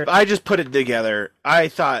I just there, I just put it together. I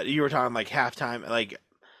thought you were talking like halftime, like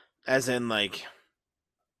as in like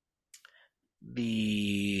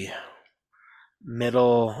the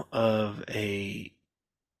middle of a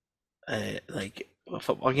like a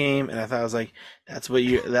football game, and I thought I was like, that's what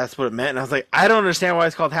it meant, and I was like, I don't understand why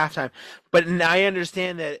it's called halftime, but I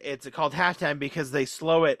understand that it's called halftime because they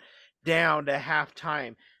slow it down to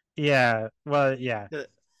halftime. yeah. Well, yeah. The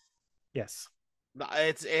Yes.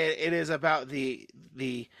 it is about the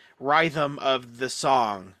rhythm of the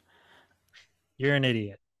song. You're an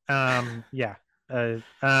idiot. Yeah. Uh,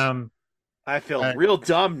 um, I feel uh, real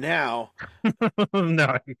dumb now.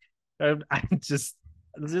 no, I just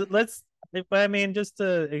let's. I mean, just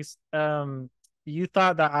to you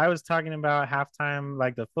thought that I was talking about halftime,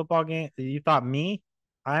 like the football game. You thought me?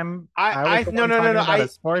 I was I the no one no no talking no about a I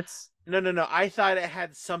sports. no no no I thought it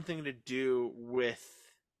had something to do with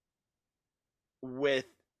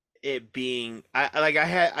it being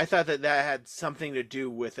I thought that that had something to do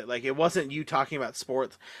with it. Like it wasn't you talking about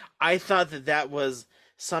sports. I thought that that was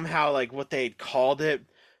somehow like what they had called it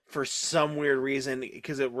for some weird reason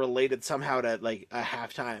because it related somehow to like a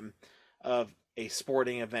halftime of a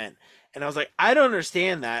sporting event. And I was like, I don't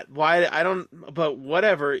understand that. Why I don't but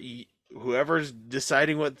whatever, whoever's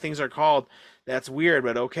deciding what things are called, that's weird,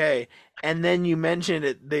 but okay. And then you mentioned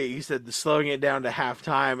it, you said the slowing it down to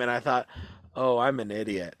halftime, and I thought, oh, I'm an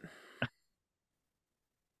idiot.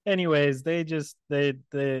 Anyways, they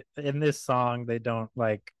in this song they don't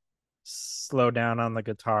like slow down on the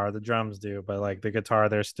guitar. The drums do, but like the guitar,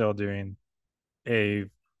 they're still doing a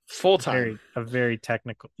Full time. a very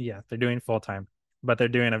technical. Yeah, they're doing full time, but they're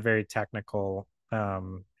doing a very technical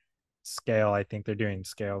scale. I think they're doing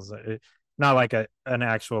scales, not like an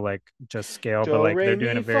actual like just scale, but Do, like re, they're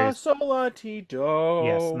doing a mi, very, fa, sol, la, ti,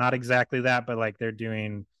 yes, do. not exactly that, but like they're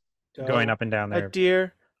doing going Do. up and down A there.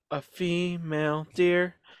 deer, a female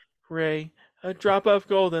deer, Ray, a drop of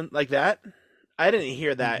golden. Like that? I didn't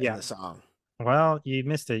hear that in Yeah. the song. Well, you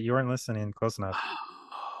missed it. You weren't listening close enough.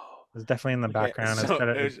 It was definitely in the Okay, background. It's so kind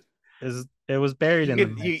of it was buried you in the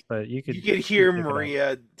could mix, but you could you hear pick it up.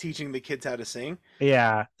 Maria teaching the kids how to sing.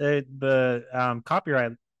 Yeah, the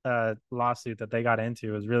copyright lawsuit that they got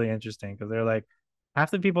into was really interesting because they're like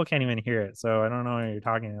half the people can't even hear it, so I don't know what you're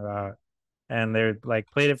talking about. And they're like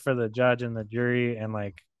played it for the judge and the jury, and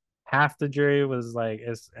like half the jury was like,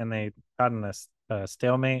 and they got in a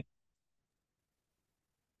stalemate.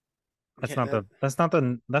 Okay, that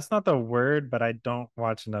That's not the word, but I don't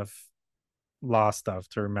watch enough law stuff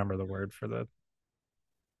to remember the word for the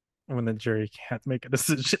when the jury can't make a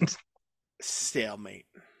decision. stalemate.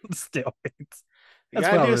 Stalemate. That's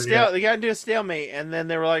probably it. They gotta do a stalemate, and then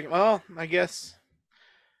they were like, well, I guess.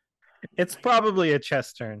 It's probably a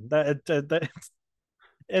chess turn.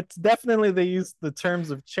 It's definitely they use the terms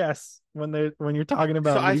of chess when you're talking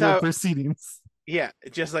So about I legal thought, proceedings. yeah,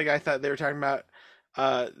 just like I thought they were talking about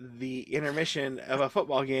the intermission of a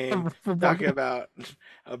football game, Football talking game. about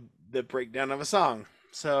uh, the breakdown of a song.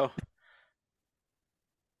 So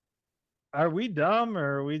Are we dumb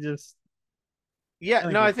or are we just? yeah, I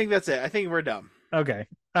think no, I we're think that's it. I think we're dumb. okay.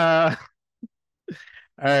 Uh,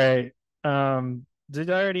 all right. Did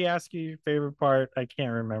I already ask you your favorite part? I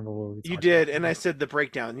can't remember what we You talked about. did, and I said the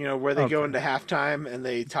breakdown. Where they go Okay, into halftime and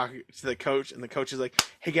they talk to the coach, and the coach is like,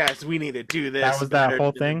 "Hey guys, we need to do that this was that better."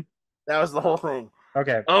 whole thing. That was the whole thing.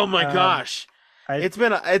 Okay. Oh my Um, gosh, I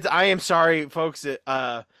I am sorry, folks.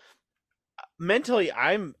 Mentally,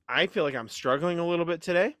 I feel like I'm struggling a little bit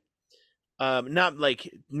today. Not like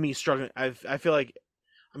me struggling. I feel like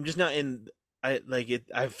I'm just not in. I like it.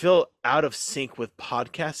 I feel out of sync with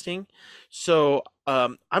podcasting, so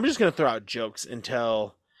I'm just gonna throw out jokes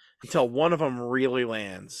until one of them really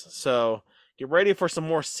lands. So Get ready for some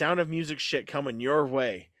more Sound of Music shit coming your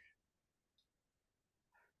way.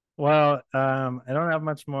 Well, I don't have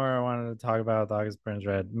much more I wanted to talk about with August Burns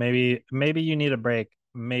Red. Maybe you need a break.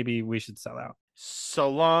 Maybe we should sell out. So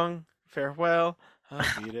long, farewell,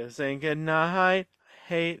 Auf Wiedersehen, good night. I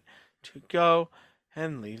hate to go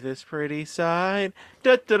and leave this pretty side.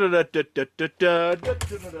 Da, da, da, da, da, da, da, da, da,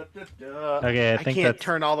 da, da, da. Okay, I I think can't that's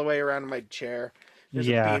turn all the way around in my chair. There's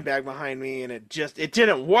a yeah. beanbag behind me, and it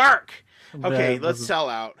didn't work. Okay, That let's was sell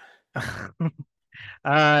out.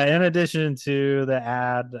 in addition to the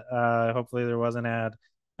ad, hopefully there was an ad.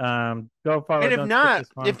 Go follow, And if don't skip not, this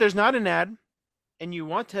one. if there's not an ad, and you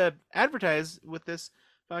want to advertise with this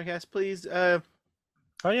podcast, please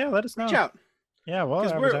Oh yeah, let us reach know. out. Yeah, we'll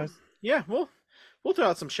Because we're advertise. yeah, we'll throw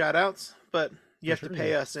out some shout outs, but you For have to sure.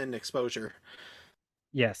 pay us in exposure.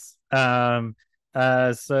 Yes. So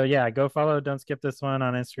yeah, go follow Don't Skip This One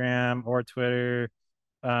on Instagram or Twitter.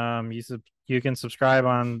 You can subscribe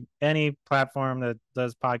on any platform that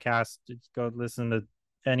does podcasts. Just go listen to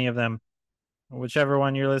any of them, whichever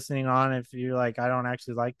one you're listening on. If you're like, I don't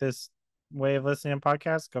actually like this way of listening to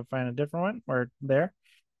podcasts, go find a different one. We're there.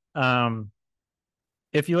 Um,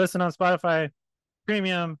 if you listen on Spotify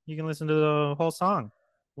Premium, you can listen to the whole song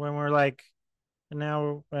when we're like, and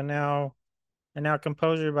now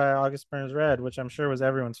Composure by August Burns Red, which I'm sure was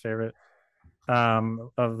everyone's favorite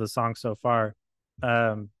of the song so far.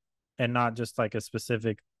 And not just like a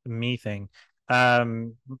specific me thing.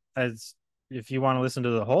 As if you want to listen to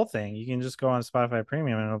the whole thing, you can just go on Spotify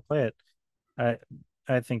Premium and it'll play it. I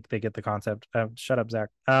I think they get the concept. Shut up, Zach.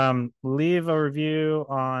 Leave a review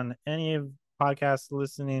on any of podcasts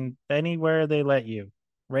listening anywhere they let you.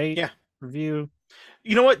 Rate, Yeah, review.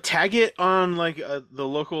 you know what? Tag it on like the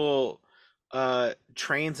local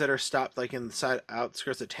trains that are stopped like in the side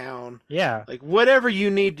outskirts of town. Yeah, Like whatever you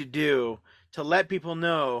need to do to let people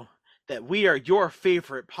know that we are your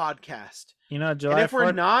favorite podcast. And July if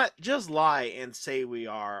we're 4th. not, just lie and say we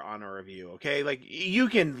are on a review, okay? Like you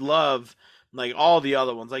can love like all the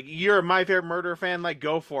other ones. Like you're my favorite murder fan, like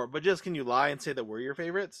go for it. But just can you lie and say that we're your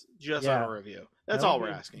favorites just on a Yeah, review? That's all we're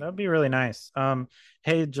asking. that would be really nice.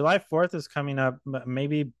 Hey, July 4th is coming up.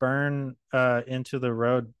 Maybe burn Into the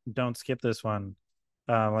Road. Don't skip this one.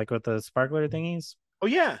 Like with the sparkler thingies, Oh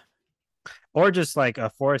yeah, or just like a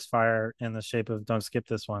forest fire in the shape of Don't skip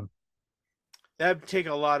this one. that'd take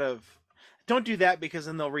a lot of. Don't do that because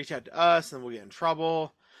then they'll reach out to us and we'll get in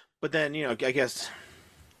trouble. But then I guess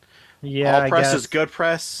Yeah, all I press is guess. good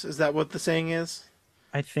press. Is that what the saying is?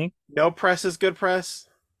 I think No press is good press.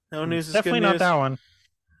 No news is good definitely not news. that one.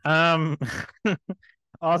 Um,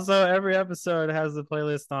 also, every episode has the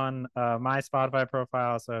playlist on my Spotify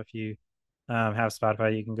profile. So if you have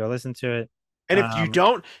Spotify, you can go listen to it. And if you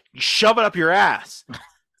don't, shove it up your ass.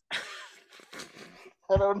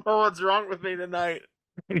 I don't know what's wrong with me tonight.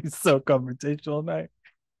 He's so confrontational tonight.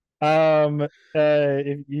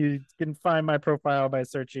 If you can find my profile by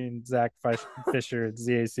searching Zack Fisher,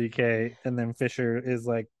 Zack, and then Fisher is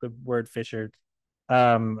like the word Fisher.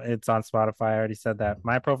 It's on Spotify. I already said that.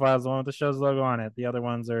 My profile is the one with the show's logo on it. The other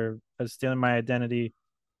ones are stealing my identity.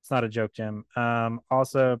 It's not a joke, Jim.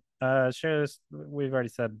 Also, share this. We've already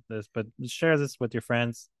said this, but share this with your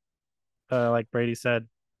friends. Like Brady said.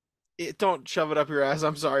 Don't shove it up your ass.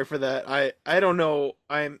 I'm sorry for that. I don't know.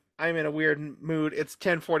 I'm in a weird mood. It's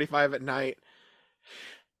 10:45 at night.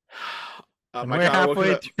 And My we're daughter woke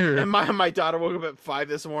halfway up, through. and my daughter woke up at 5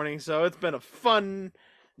 this morning. So it's been a fun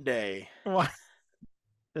day. I Well,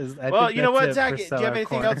 think you know that's what, it Zach? for Do you have Sellout anything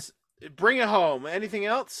Corner. else? Bring it home. Anything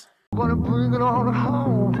else? Gonna bring it on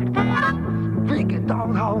home. Bring it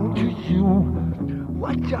on home to you.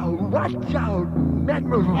 Watch out,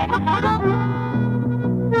 memory.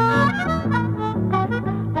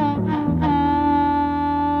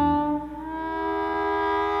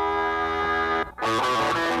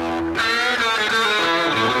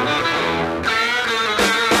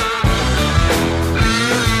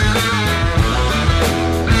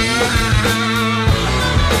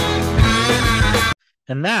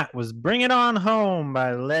 And that was Bring It On Home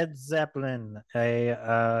by Led Zeppelin,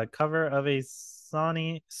 a cover of a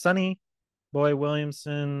Sonny Boy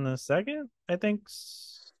Williamson II, I think.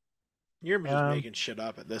 You're just Um, making shit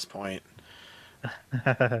up at this point.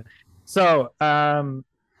 so, and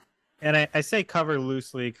I say cover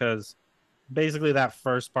loosely because basically that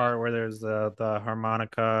first part where there's the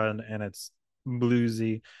harmonica and it's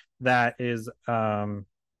bluesy, that is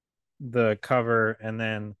the cover, and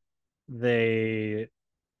then they,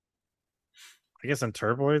 I guess,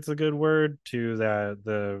 interpolate's a good word to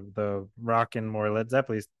the rock and more Led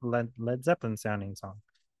Zeppelin sounding song.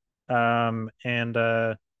 And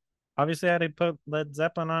obviously I had to put Led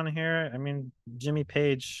Zeppelin on here. I mean, Jimmy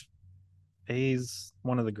Page, he's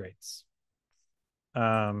one of the greats.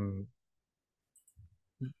 Um,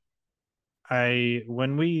 I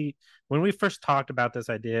when we first talked about this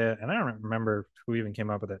idea, and I don't remember who even came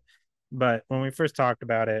up with it, but when we first talked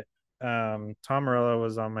about it, Tom Morello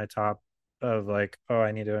was on my top of like, oh,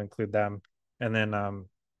 I need to include them, and then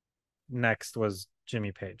next was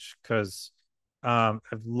Jimmy Page because I've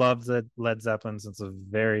loved the Led Zeppelin since a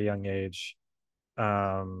very young age,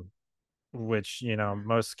 um, which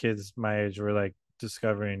most kids my age were like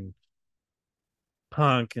discovering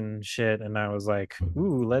punk and shit, and I was like,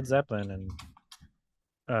 ooh, Led Zeppelin and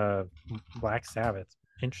uh Black Sabbath.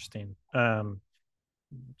 Interesting.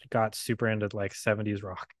 Got super into like 70s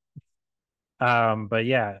rock. But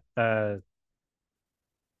yeah,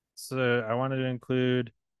 so I wanted to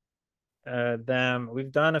include them.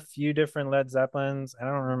 We've done a few different Led Zeppelins. I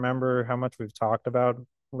don't remember how much we've talked about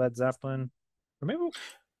Led Zeppelin. Or maybe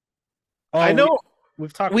I oh know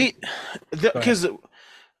we've talked. we Go ahead. because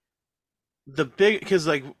the big because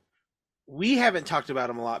like we haven't talked about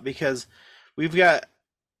them a lot because we've got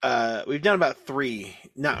we've done about three,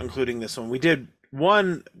 not including this one. We did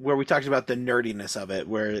one where we talked about the nerdiness of it,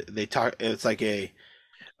 where they talk. It's like a.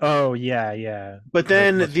 Oh yeah, yeah. But The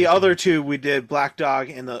then most the recent other one. two we did Black Dog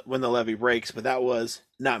and the When the Levee Breaks, but that was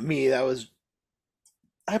not me. That was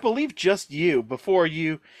I believe just you before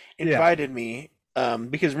you Yeah. invited me.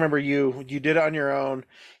 Because remember you did it on your own.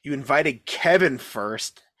 You invited Kevin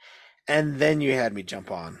first, and then you had me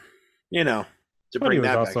jump on. You know, to Cody bring was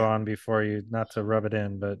that back also in. on before you, not to rub it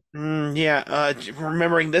in, but Yeah,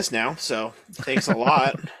 remembering this now, so thanks a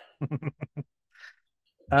lot.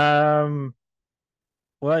 um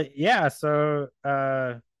well yeah, so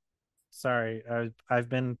sorry. I've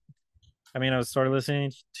been I mean I was sort of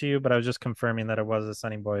listening to you, but I was just confirming that it was a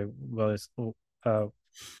Sonny Boy uh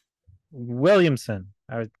Williamson.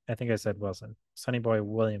 I think I said Wilson. Sonny Boy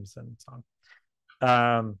Williamson song.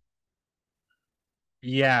 Um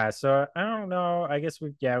yeah, so I don't know. I guess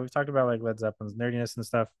we've talked about like Led Zeppelin's nerdiness and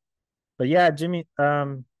stuff. But yeah, Jimmy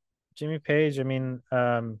Page, I mean,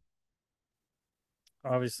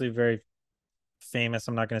 obviously very famous.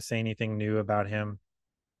 I'm not going to say anything new about him.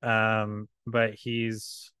 But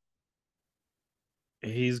he's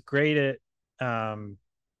great at and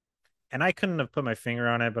I couldn't have put my finger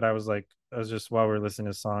on it, but I was just while we are listening to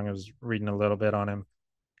the song, I was reading a little bit on him,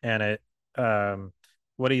 and it um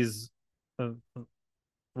what he's uh,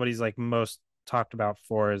 what he's like most talked about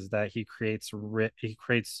for is that he's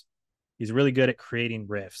really good at creating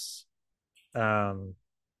riffs. Um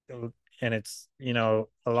and it's a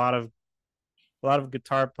lot of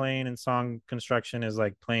guitar playing and song construction is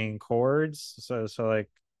like playing chords. So like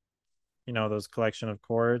those collection of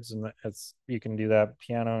chords, and it's you can do that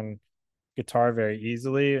piano and guitar very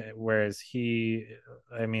easily. Whereas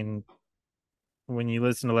I mean, when you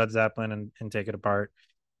listen to Led Zeppelin and take it apart,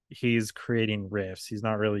 he's creating riffs. He's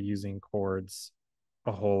not really using chords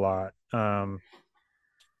a whole lot.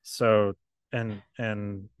 So and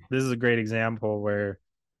this is a great example where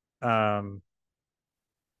um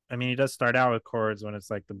I mean he does start out with chords when it's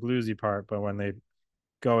like the bluesy part, but when they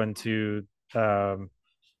go into um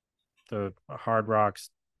the hard rocks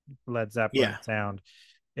Led Yeah, Zeppelin sound,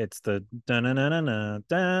 it's the da na na na na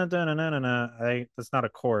da da na na na. That's not a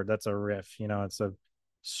chord, that's a riff. It's a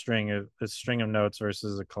string of notes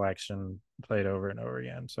versus a collection played over and over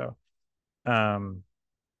again. So um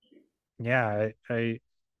yeah,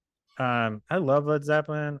 I love Led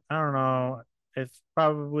Zeppelin. I don't know if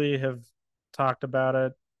probably have talked about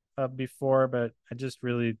it before, but I just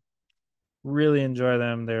really enjoy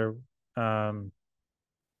them. They're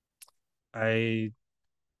I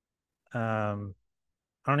um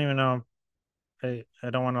I don't even know. I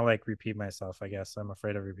don't want to like repeat myself, I guess. I'm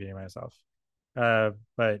afraid of repeating myself.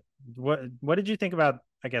 But what did you think about,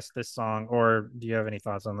 I guess, this song, or do you have any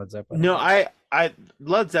thoughts on Led Zeppelin in no, general? I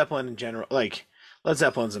Led Zeppelin in general, like Led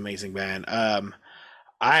Zeppelin's an amazing band.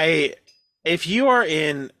 I if you are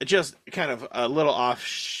in just kind of a little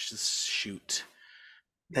offshoot,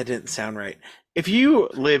 that didn't sound right. If you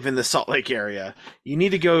live in the Salt Lake area, you need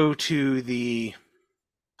to go to the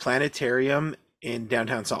planetarium in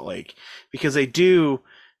downtown Salt Lake because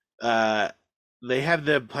uh they have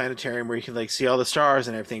the planetarium where you can like see all the stars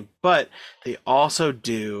and everything, but they also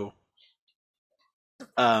do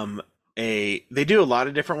they do a lot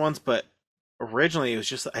of different ones, but originally it was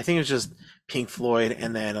just I think it was just Pink Floyd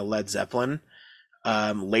and then a Led Zeppelin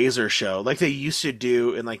laser show like they used to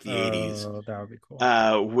do in like the 80s Oh, that would be cool.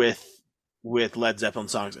 with Led Zeppelin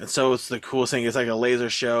songs. And so it's the coolest thing. It's like a laser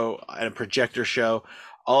show and a projector show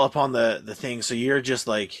all up on the thing. So you're just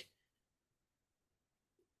like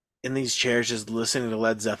in these chairs just listening to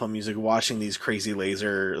Led Zeppelin music, watching these crazy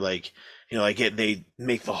laser like like they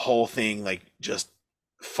make the whole thing like just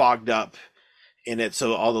fogged up in it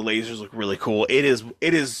so all the lasers look really cool. It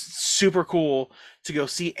is super cool to go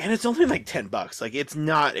see, and it's only like $10. Like it's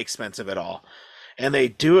not expensive at all. And they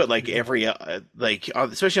do it like Yeah. every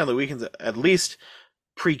especially on the weekends, at least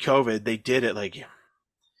pre-COVID, they did it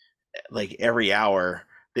like every hour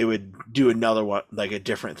they would do another one, like a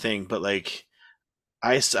different thing. But like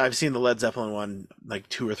I've seen the Led Zeppelin one like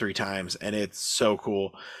two or three times, and it's so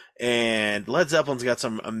cool. And Led Zeppelin's got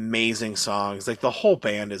some amazing songs. Like the whole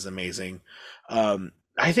band is amazing.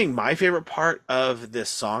 I think my favorite part of this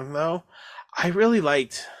song, though, I really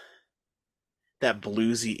liked that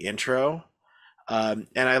bluesy intro, and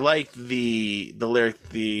I liked the lyric,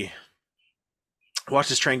 the watch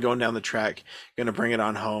this train going down the track, gonna bring it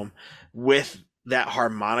on home, with that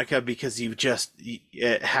harmonica, because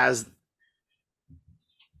it has,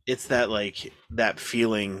 it's that like that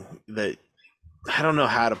feeling that I don't know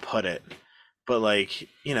how to put it, but like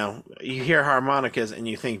you hear harmonicas and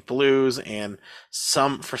you think blues, and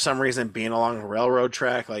some for some reason being along a railroad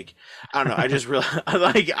track, like I don't know, I just really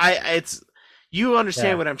like I it's you understand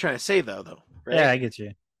Yeah. what I'm trying to say though, Yeah, right? I get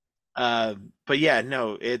you. But yeah,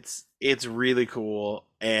 no, it's really cool,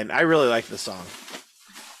 and I really like the song.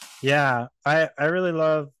 Yeah, I really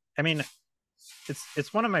love. I mean,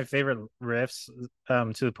 it's one of my favorite riffs.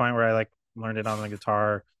 To the point where I like learned it on the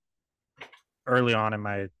guitar early on in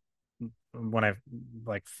my when I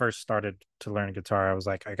like first started to learn guitar. I was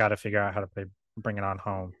like, I got to figure out how to play Bring It On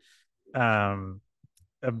Home. Um,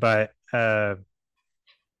 but I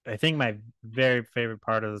think my very favorite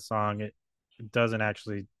part of the song, it doesn't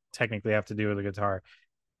actually technically have to do with the guitar.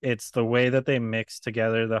 It's the way that they mix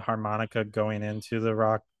together the harmonica going into the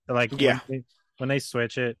rock. Like Yeah. when they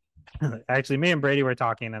switch it. Actually, me and Brady were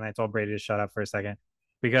talking, and I told Brady to shut up for a second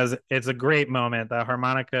because it's a great moment. The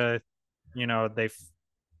harmonica, you know,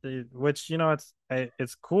 which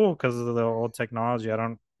it's cool because of the old technology. I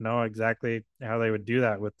don't know exactly how they would do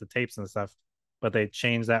that with the tapes and stuff, but they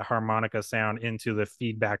changed that harmonica sound into the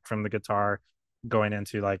feedback from the guitar going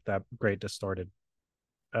into like that great distorted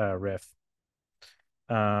riff.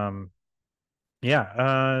 Um,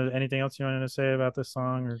 yeah. Anything else you wanted to say about this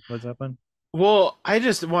song or Led Zeppelin? Well, I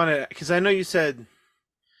just want to, because I know you said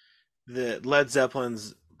that Led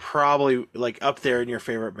Zeppelin's probably like up there in your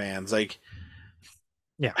favorite bands. Like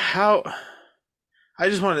Yeah. how I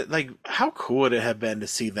just wanted, like, how cool would it have been to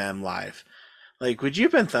see them live? Like, would you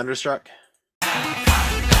have been thunderstruck?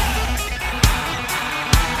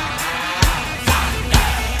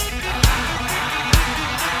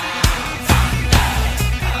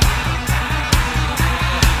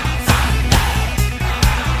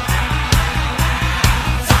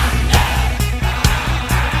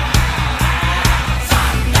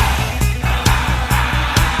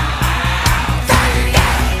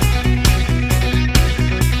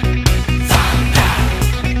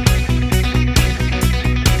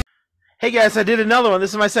 Hey guys, I did another one.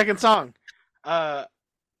 This is my second song. Uh,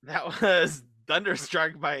 that was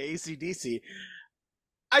Thunderstruck by AC/DC.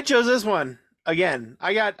 I chose this one again.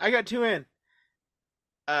 I got two in,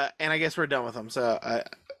 and I guess we're done with them. So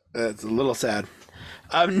it's a little sad.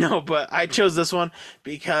 No, but I chose this one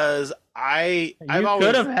because I've You could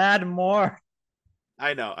always have had more.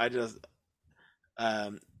 I know I just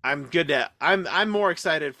I'm good at I'm more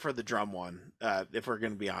excited for the drum one, if we're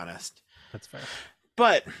gonna be honest. That's fair.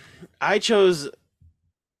 But I chose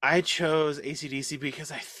AC/DC because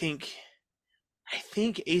I think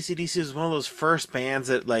AC/DC is one of those first bands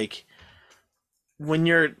that, like, when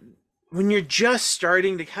you're just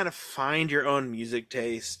starting to kind of find your own music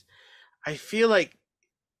taste, I feel like,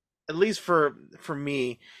 at least for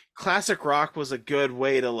me, classic rock was a good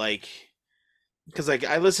way to, like, because like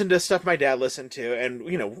I listened to stuff my dad listened to, and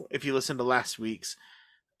if you listen to last week's,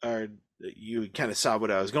 or you kind of saw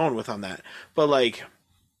what I was going with on that. But like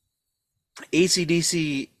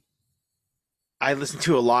AC/DC, I listened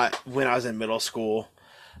to a lot when I was in middle school,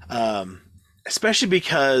 especially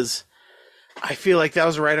because I feel like that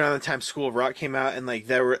was right around the time School of Rock came out, and like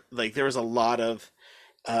there was a lot of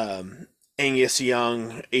Angus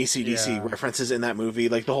Young AC/DC Yeah. references in that movie.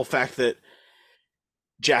 Like the whole fact that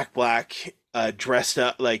Jack Black dressed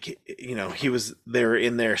up like they were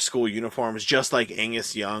in their school uniforms, just like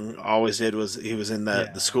Angus Young always did. Was he was in the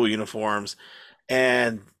Yeah. school uniforms,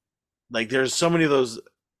 and like there's so many of those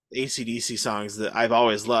AC/DC songs that I've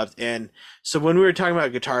always loved. And so when we were talking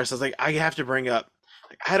about guitarists, I was like, I have to bring up,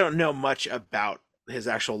 like, I don't know much about his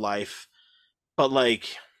actual life, but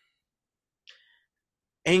like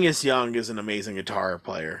Angus Young is an amazing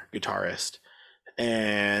guitarist,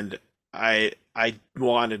 and I I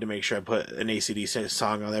wanted to make sure I put an ACDC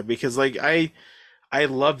song on there because like I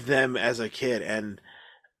loved them as a kid,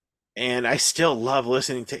 and I still love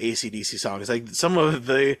listening to ACDC songs. Like some of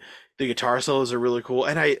the guitar solos are really cool,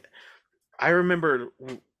 and I remember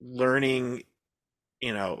learning,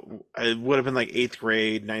 you know, it would have been like eighth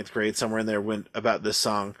grade, ninth grade, somewhere in there when about this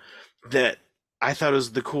song that I thought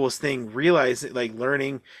was the coolest thing. Realizing, like,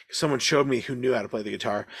 learning, someone showed me who knew how to play the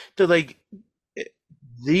guitar. That like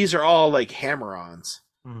these are all like hammer-ons.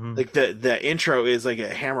 Hmm. Like the intro is like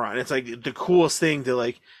a hammer-on. It's like the coolest thing to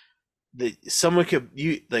like that someone could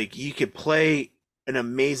you could play an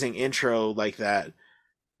amazing intro like that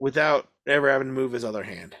without ever having to move his other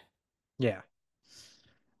hand. Yeah.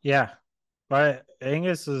 Yeah. But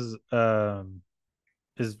Angus is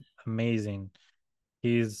amazing.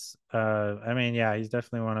 He's I mean, yeah, he's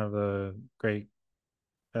definitely one of the great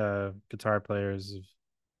guitar players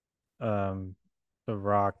of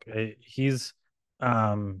rock. He's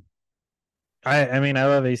um I mean, I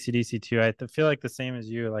love AC/DC too. feel like the same as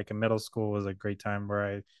you. Like in middle school was a great time where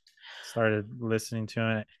I started listening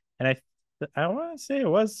to it, and I want to say it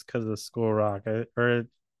was because of School Rock, or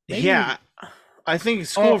maybe Yeah, I think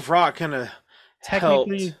School oh of Rock kind of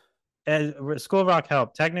helped. technically, School of Rock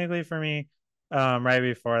helped technically for me. Right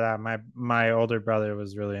before that, my older brother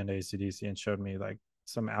was really into AC/DC and showed me like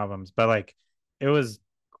some albums, but like it was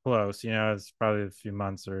close. You know, it's probably a few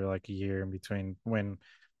months or like a year in between when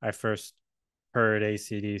I first heard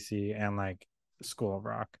AC/DC and like School of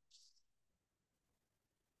Rock.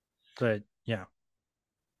 But yeah,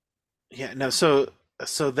 Yeah, no, so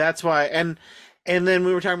that's why, and then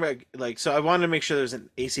we were talking about like, so I wanted to make sure there's an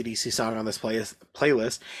AC/DC song on this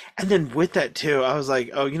playlist, and then with that too, I was like,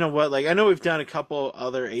 oh, you know what? Like, I know we've done a couple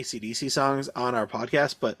other AC/DC songs on our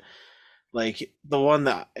podcast, but like the one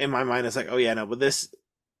that in my mind is like, oh yeah, no, but this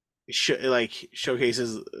like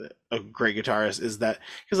showcases a great guitarist is that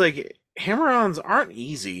because like hammer-ons aren't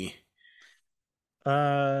easy,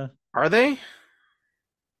 uh, are they?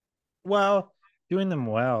 well, doing them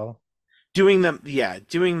well. Doing them, yeah,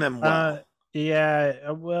 doing them Uh, well.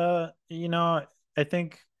 yeah, well, you know, I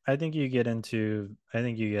think you get into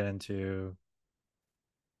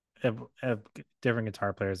different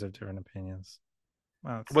guitar players have different opinions.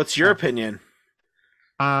 Well, What's your opinion?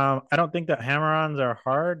 I don't think that hammer-ons are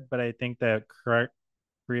hard, but I think that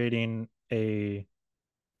creating a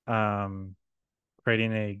um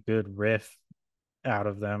creating a good riff out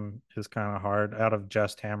of them is kind of hard out of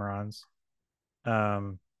just hammer-ons.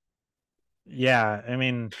 Um, yeah, I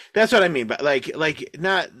mean, That's what I mean, but like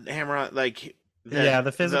not hammer-on, like yeah,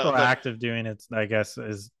 the physical the act of doing it, I guess,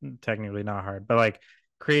 is technically not hard, but like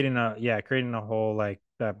creating a whole like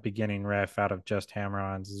that beginning riff out of just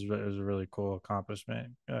hammer-ons is a really cool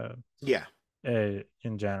accomplishment. yeah.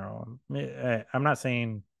 In general, I'm not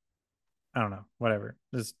saying I don't know, whatever.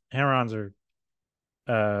 This hammer-ons are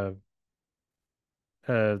uh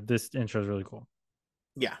this intro is really cool.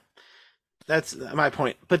 Yeah, that's my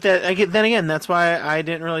point. But then again, that's why I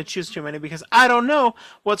didn't really choose too many because I don't know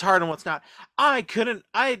what's hard and what's not. I couldn't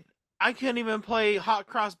even play Hot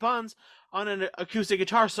Cross Buns on an acoustic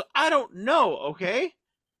guitar, so I don't know. Okay,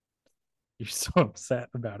 You're so upset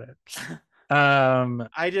about it. Um,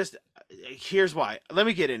 I just here's why. Let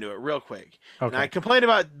me get into it real quick. And I okay. complained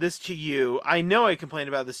about this to you. I know I complained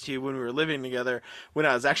about this to you when we were living together when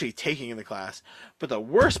I was actually taking the class. But the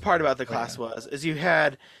worst part about the Oh class yeah. was is you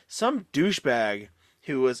had some douchebag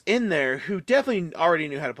who was in there who definitely already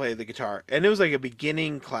knew how to play the guitar. And it was like a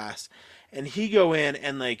beginning class. And he go in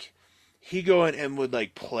and would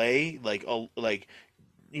like play like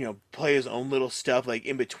play his own little stuff like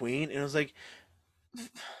in between and it was like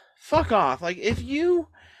fuck off. Like if you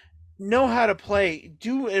know how to play,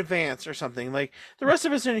 do advance or something. Like the rest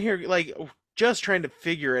of us in here, like just trying to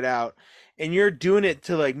figure it out, and you're doing it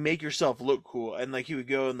to like make yourself look cool. And like he would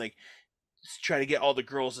go and like try to get all the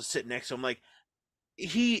girls to sit next to him. Like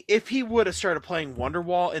if he would have started playing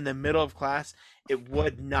Wonderwall in the middle of class, it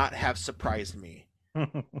would not have surprised me.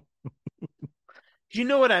 You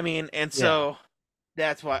know what I mean? And Yeah. so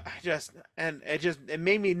that's why I just and it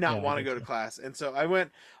made me not Yeah, I want to get go to you. class. And so I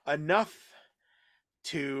went enough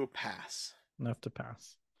to pass Enough to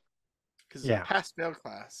pass. because it's a Yeah. pass fail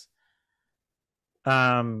class.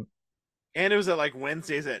 Um, And it was at like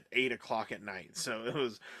Wednesdays at 8 o'clock at night, so it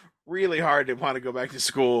was really hard to want to go back to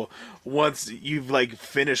school once you've like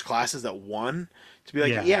finished classes at 1 to be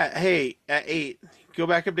like, yeah. yeah, hey, at 8, go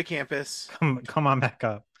back up to campus. Come on back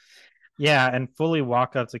up. Yeah, and fully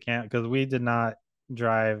walk up to camp because we did not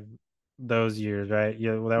drive those years, right?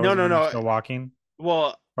 Yeah, well, that No, was no, when you're no. still walking.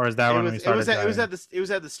 Well, or is that It when we was it was started at, it was driving? at the it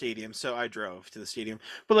was at the stadium, so I drove to the stadium.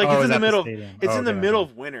 But like Oh, it it's was in the at the middle stadium. it's Oh, in the okay, middle okay.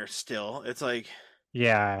 of winter still. It's like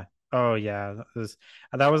Yeah. Oh, yeah.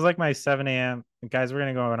 That was like my 7 a.m. Guys, we're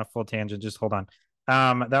gonna go on a full tangent. Just hold on.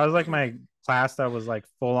 That was like my class that was like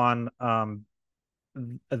full on.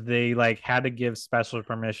 They like had to give special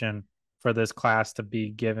permission for this class to be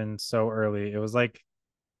given so early. It was like,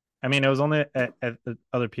 I mean, it was only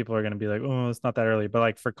other people are gonna be like, oh, it's not that early, but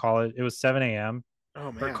like for college, it was 7 a.m.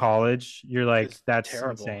 oh for man, college. You're like, it's that's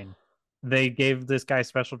terrible. insane. They gave this guy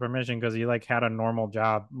special permission because he like had a normal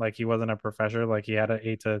job, like he wasn't a professor, like he had an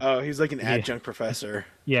eight to Oh, he's like an yeah, adjunct professor.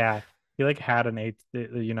 yeah. He like had an eight,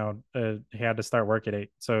 he had to start work at 8.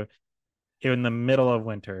 So in the middle of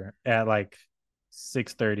winter at like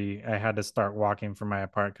 6:30, I had to start walking from my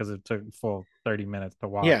apartment because it took full 30 minutes to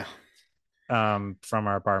walk Yeah. from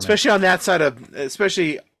our apartment. Especially on that side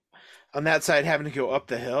having to go up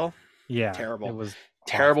the hill. Yeah, it Terrible. was awful.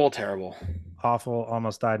 Terrible, terrible. Awful,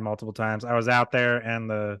 almost died multiple times. I was out there and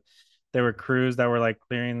there were crews that were like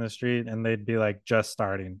clearing the street and they'd be like just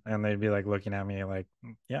starting and they'd be like looking at me like,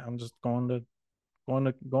 yeah, I'm just going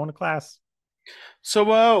to class. So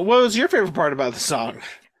what was your favorite part about the song?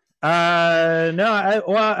 No,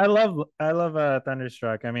 I love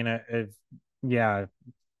Thunderstruck. I mean, yeah, I've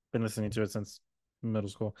been listening to it since middle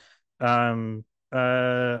school. Um,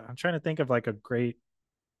 I'm trying to think of like a great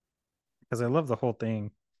because I love the whole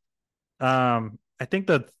thing. I think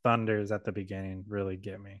the thunders at the beginning really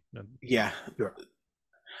get me. Yeah. Yeah.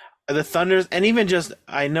 The Thunders, and even just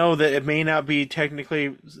I know that it may not be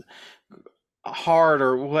technically hard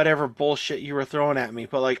or whatever bullshit you were throwing at me,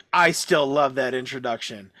 but like I still love that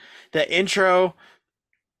introduction. That intro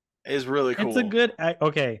is really It's a cool. good.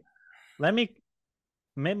 Okay, let me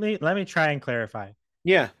let me try and clarify.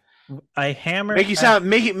 Yeah. A hammer, Make you sound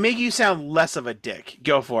make you sound less of a dick.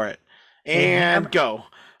 Go for it. a And hammer. go.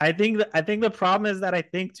 I think the problem is that I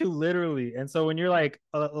think too literally, and so when you're like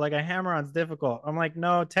a hammer-on's difficult, I'm like,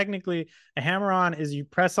 no, technically a hammer-on is you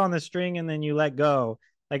press on the string and then you let go.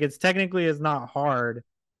 Like it's technically is not hard.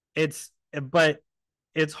 But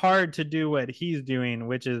it's hard to do what he's doing,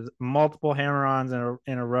 which is multiple hammer-ons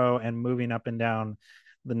in a row and moving up and down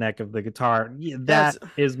the neck of the guitar. Yeah, That's that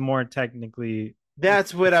is more technically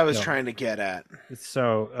that's what I was skill. trying to get at.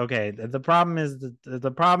 So okay, the problem is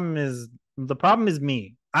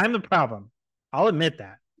me. I'm the problem. I'll admit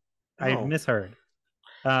that. I Oh, misheard.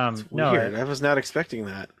 that's No, weird. I was not expecting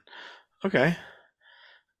that. Okay.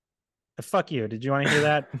 fuck you. Did you want to hear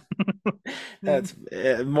that? That's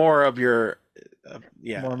more of your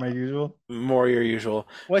yeah, More of my usual. more your usual.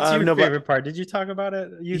 What's your No, but favorite part? Did you talk about it?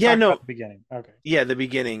 You yeah, talked about no, the beginning. Okay. yeah, the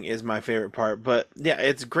beginning is my favorite part. But yeah,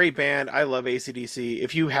 it's a great band. I love ACDC.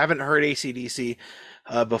 If you haven't heard ACDC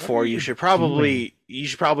What are before, you you should doing?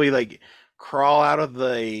 probably like crawl out of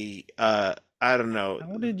the I don't know.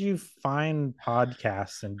 How did you find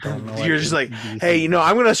podcasts and don't know what You're just like, hey, ACDC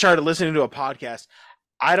I'm gonna start listening to a podcast.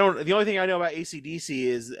 I don't. The only thing I know about ACDC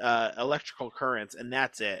is electrical currents, and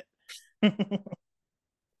that's it. is?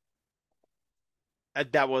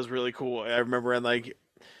 That was really cool. I remember in like,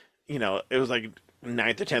 it was like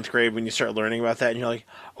ninth or 10th grade when you start learning about that, and you're like,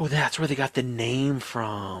 oh, that's where they got the name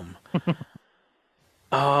from.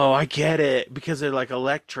 Oh, I get it because they're like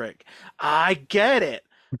electric. I get it.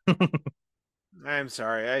 I'm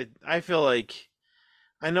sorry. I feel like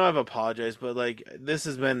I know I've apologized, but like this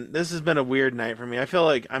has been a weird night for me. I feel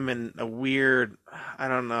like I'm in a weird. I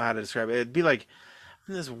don't know how to describe it. It'd be like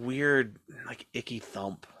I'm in this weird like icky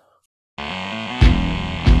thump.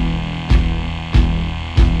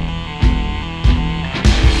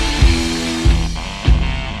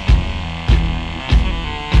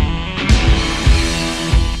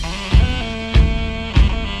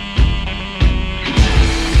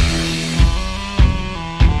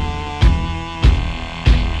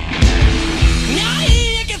 Now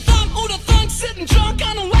you can thump who the thunk sitting drunk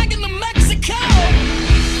on a wagon to Mexico.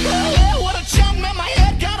 Oh, yeah, what a chunk, man, my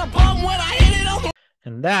head got a bump when I hit it on the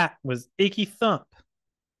And that was Icky Thump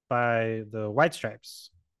by the White Stripes.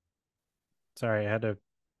 Sorry, I had to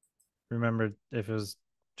remember if it was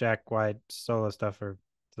Jack White solo stuff or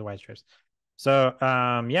the White Stripes. So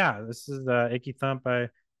yeah, this is the Icky Thump by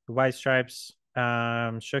the White Stripes,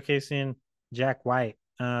 showcasing Jack White.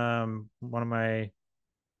 One of my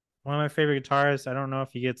favorite guitarists. I don't know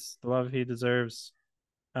if he gets the love he deserves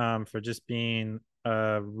for just being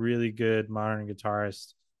a really good modern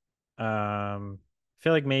guitarist. I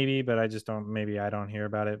feel like maybe, but I just don't. Maybe I don't hear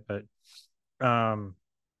about it. But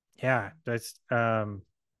yeah, that's and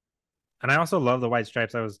I also love the White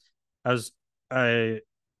Stripes. I was, I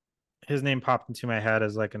his name popped into my head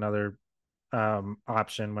as like another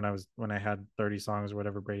option when I had 30 songs or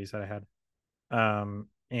whatever Brady said I had.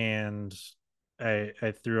 And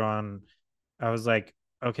I threw on, I was like,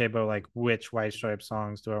 okay, but like which White Stripe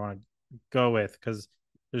songs do I want to go with? Because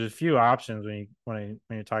there's a few options when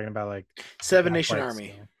you're talking about like Seven Jack Nation White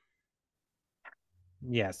Army. skill.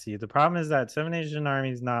 Yeah, see, the problem is that Seven Nation Army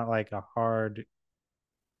is not like a hard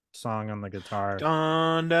song on the guitar.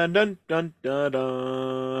 Dun dun dun dun dun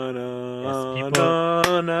dun Yes, dun people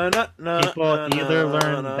dun dun dun people dun either dun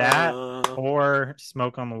learn that dun. or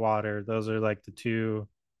Smoke on the Water. Those are like the two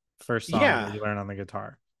first songs that Yeah, you learn on the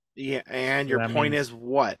guitar. yeah. And So your that point means is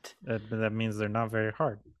what? that means they're not very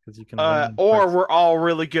hard because you can learn them Or first. we're all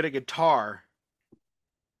really good at guitar.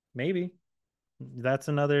 Maybe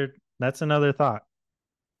that's another thought.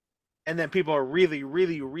 And then people are really,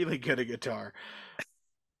 really, really good at guitar.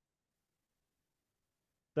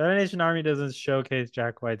 The Nation Army doesn't showcase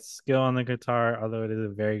Jack White's skill on the guitar, although it is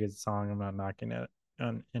a very good song. I'm not knocking it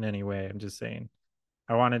in any way. I'm just saying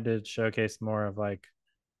I wanted to showcase more of like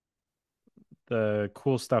the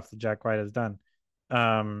cool stuff that Jack White has done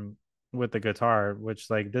with the guitar, which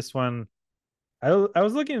like this one I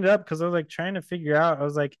was looking it up because I was like trying to figure out. I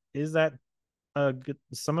was like, is that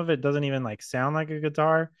some of it doesn't even like sound like a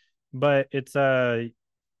guitar, but it's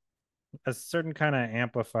a certain kind of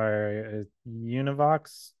amplifier, a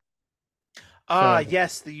Univox. Ah, So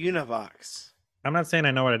yes, the Univox. I'm not saying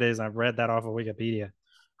I know what it is. I've read that off of Wikipedia,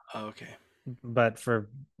 Okay. but for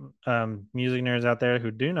music nerds out there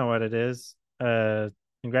who do know what it is,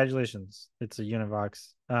 congratulations, it's a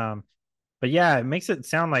Univox. But yeah, it makes it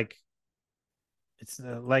sound like it's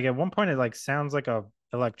like at one point it like sounds like a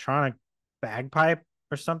electronic bagpipe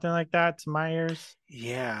or something like that to my ears.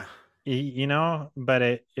 Yeah. But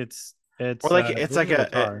it's Or it's like it's it is like a a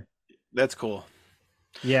guitar. that's cool.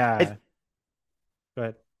 I Yeah,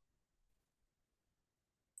 but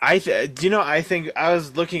do you know, I think I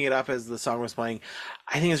was looking it up as the song was playing.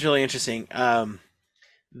 I think it's really interesting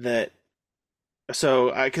that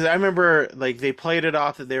so because I remember like they played it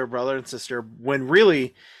off that they were brother and sister when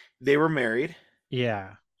really they were married.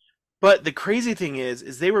 yeah. But the crazy thing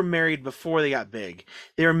is they were married before they got big.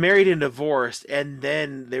 They were married and divorced, and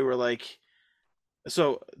then they were like,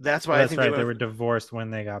 so that's Oh, why I that's think they right. They went were divorced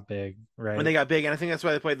when they got big, when they right? got big, and I think that's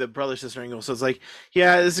why they played the brother sister angle. So it's like,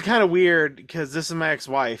 yeah, this is kind of weird because this is my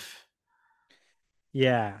ex-wife.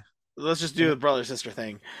 Yeah. Let's just do And the brother sister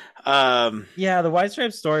thing. Um, yeah, the White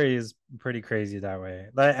Stripes story is pretty crazy that way.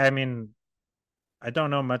 Like, I mean, I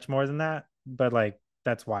don't know much more than that, but like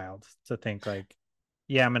that's wild to think like,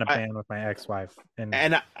 yeah, I'm in a I band with my ex-wife, and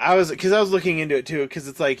and I was because I was looking into it too because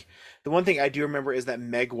it's like the one thing I do remember is that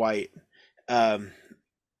Meg White. Um,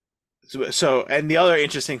 so and the other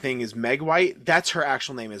interesting thing is Meg White. That's her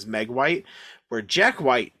actual name is Meg White, where Jack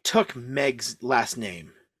White took Meg's last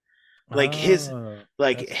name. Like his oh,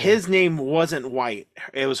 like that's cool. his name wasn't White.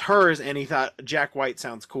 It was hers, and he thought Jack White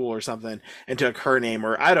sounds cool or something, and took her name,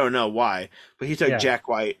 or I don't know why, but he took Yeah, Jack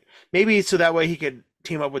White. Maybe so that way he could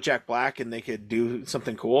team up with Jack Black and they could do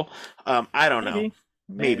something cool. I don't know.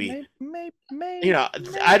 maybe, Maybe. You maybe, know,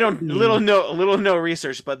 I don't maybe. little no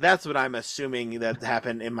research, but that's what I'm assuming that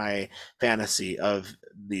happened in my fantasy of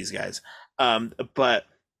these guys. But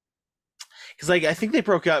because like I think they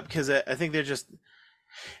broke up because I think they're just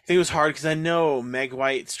I think it was hard because I know Meg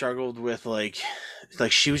White struggled with like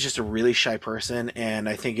she was just a really shy person, and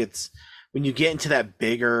I think it's when you get into that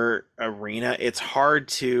bigger arena, it's hard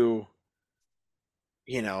to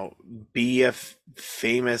you know be a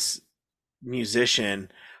famous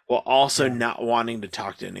musician while also Yeah, not wanting to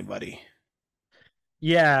talk to anybody.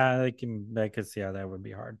 yeah. I could see how that would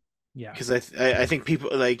be hard. Yeah, Because I think people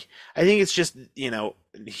like I think it's just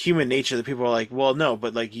human nature that people are like, well, no,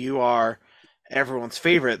 but like you are everyone's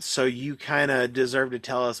favorite, so you kind of deserve to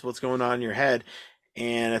tell us what's going on in your head.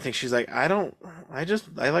 And I think she's like, I don't,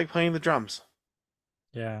 I like playing the drums.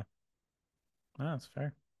 yeah. Oh, that's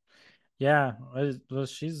fair. Yeah, well,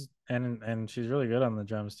 she's and she's really good on the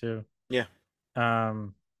drums too. Yeah,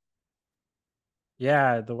 Um,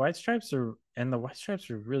 yeah, the White Stripes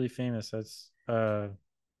are really famous. That's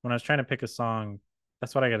when I was trying to pick a song,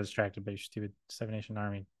 that's what I got distracted by, stupid Seven Nation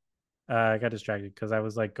Army. I got distracted because I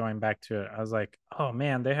was like going back to it. I was like, oh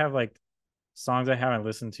man, they have like songs I haven't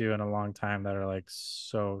listened to in a long time that are like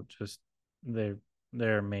so just they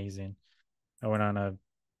they're amazing. I went on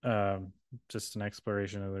a just an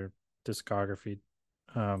exploration of their discography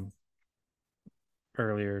um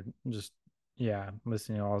earlier, just yeah,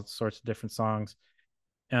 listening to all sorts of different songs.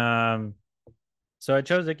 Um so I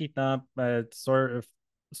chose Icky Thump,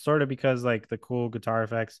 sort of because like the cool guitar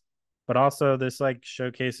effects, but also this like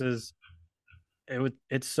showcases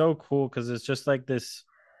it's so cool because it's just like this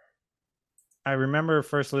I remember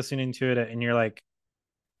first listening to it, and you're like,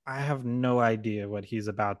 I have no idea what he's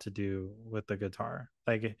about to do with the guitar.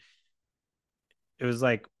 Like it was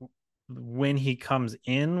like when he comes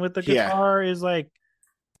in with the Yeah. guitar is like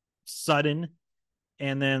sudden,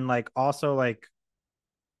 and then like also like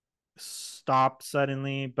stop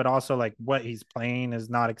suddenly, but also like what he's playing is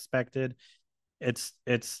not expected. It's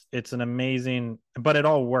an amazing, but it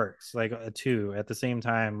all works like too at the same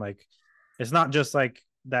time. Like it's not just like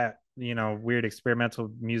that, weird experimental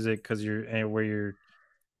music because you're where you're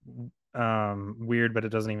weird, but it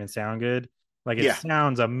doesn't even sound good. Like it Yeah.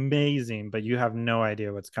 sounds amazing, but you have no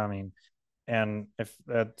idea what's coming. And if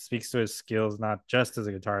that speaks to his skills, not just as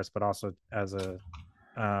a guitarist, but also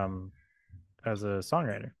um as a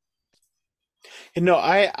songwriter. No,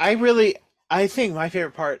 I really I think my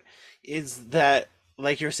favorite part is that,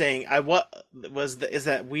 like you're saying, I what was the is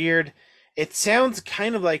that weird? It sounds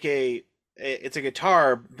kind of like it's a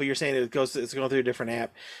guitar, but you're saying it's going through a different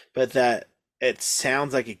amp, but that it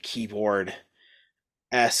sounds like a keyboard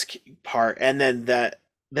esque part, and then that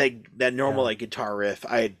normal Yeah, like guitar riff,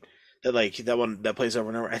 that one that plays over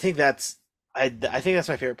and over. I think that's my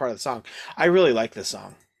favorite part of the song. I really like this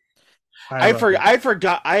song. I love it.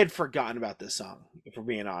 I had forgotten about this song, if we're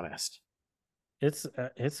being honest. It's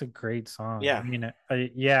a great song. I Yeah, mean,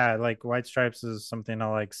 yeah, like White Stripes is something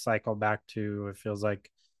I'll like cycle back to. It feels like,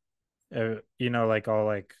 like I'll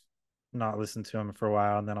like not listen to them for a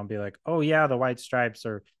while, and then I'll be like, oh yeah, the White Stripes,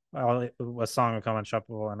 or a song will come on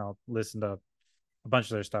shuffle, and I'll listen to a bunch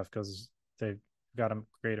of their stuff because they've got some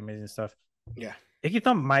great, amazing stuff. yeah. Icky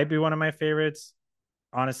Thump might be one of my favorites.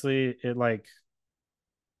 Honestly, it like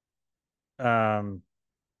um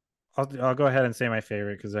I'll go ahead and say my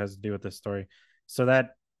favorite because it has to do with this story. So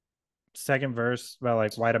that second verse about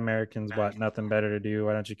like white Americans, what nothing better to do.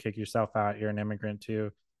 Why don't you kick yourself out? You're an immigrant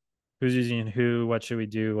too. Who's using who? What should we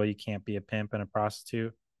do? Well, you can't be a pimp and a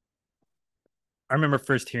prostitute. I remember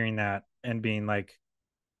first hearing that and being like,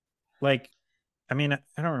 I mean,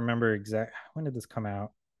 I don't remember exact when did this come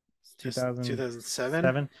out? It's This 2007.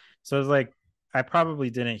 2007. So it was like I probably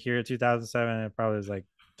didn't hear it 2007. It probably was like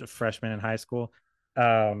a freshman in high school,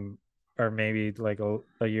 um, or maybe like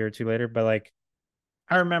a year or two later. But like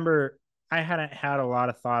I remember I hadn't had a lot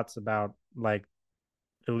of thoughts about like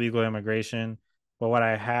illegal immigration, but what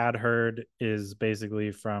I had heard is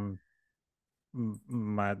basically from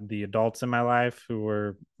the adults in my life who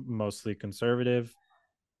were mostly conservative,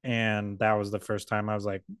 and that was the first time I was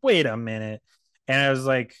like, wait a minute. And I was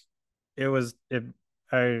like, it was it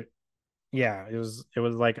I yeah, it was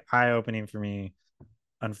like eye opening for me.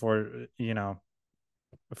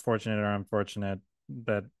 Fortunate or unfortunate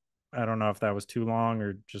that I don't know if that was too long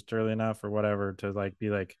or just early enough or whatever to like be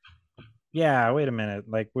like, yeah, wait a minute,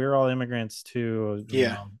 like we're all immigrants too,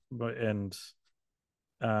 Yeah. and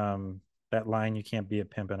um that line, you can't be a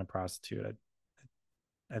pimp and a prostitute.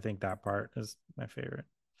 I think that part is my favorite.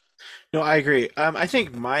 No, I agree. I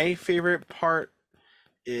think my favorite part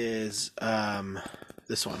is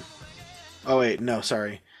this one. Oh wait, no,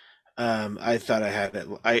 sorry. I thought I had it.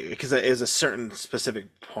 I because it is a certain specific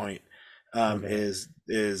point. Okay.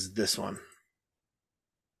 Is this one?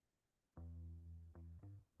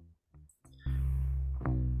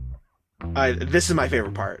 I This is my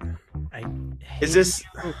favorite part. I Is hate this?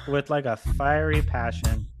 you with like a fiery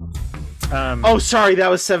passion. Oh, sorry, that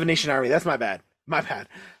was Seven Nation Army. That's my bad. My bad.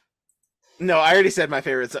 No, I already said my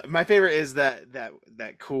favorite. My favorite is that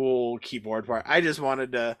cool keyboard part. I just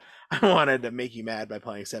wanted to I wanted to make you mad by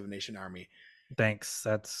playing Seven Nation Army. Thanks,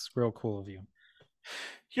 that's real cool of you.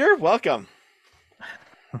 You're welcome.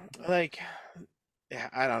 Like, yeah,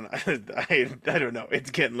 I don't know. I don't know.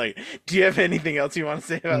 It's getting late. Do you have anything else you want to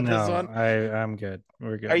say about this No, one? I'm good.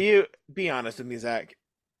 We're Are good. you Be honest with me, Zach?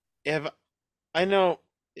 If I know,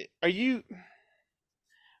 are you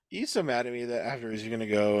so mad at me that afterwards you're gonna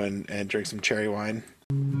go and drink some cherry wine?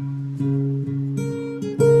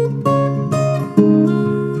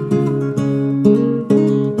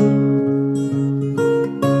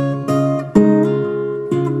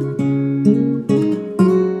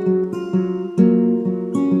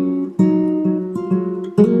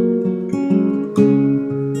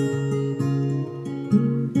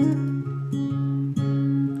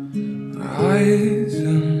 Eyes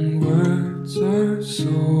and words are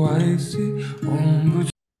so icy.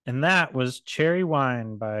 And that was Cherry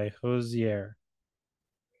Wine by Hosier.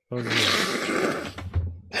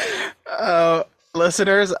 Oh,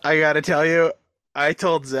 listeners, I gotta tell you, I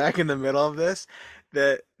told Zach in the middle of this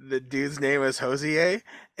that the dude's name was Hosier,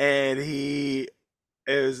 and it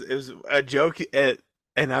was a joke.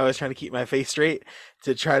 and I was trying to keep my face straight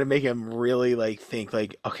to try to make him really like think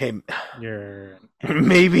like, okay, You're an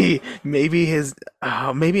ass. maybe his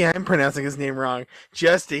maybe I'm pronouncing his name wrong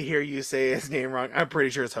just to hear you say his name wrong. I'm pretty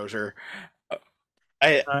sure it's Hosier.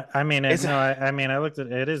 I I mean, it's no, I mean, I looked at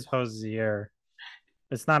it is Hosier.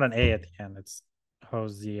 It's not an A at the end. It's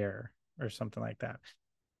Hosier or something like that.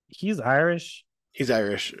 He's Irish. He's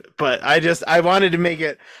Irish, but I wanted to make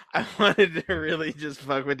it. I wanted to really just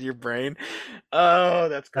fuck with your brain. Oh,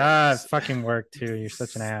 that's great. Ah, it fucking worked too. You're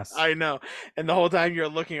such an ass. I know. And the whole time you're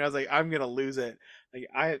looking, I was like, I'm gonna lose it.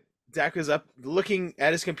 Like Zach was up looking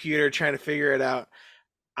at his computer, trying to figure it out.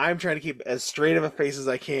 I'm trying to keep as straight of a face as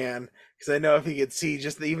I can because I know if he could see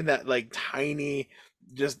just even that like tiny,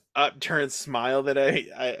 just upturned smile that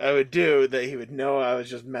I would do, that he would know I was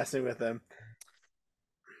just messing with him.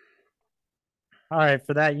 All right,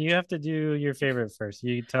 for that, you have to do your favorite first.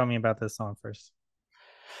 You tell me about this song first.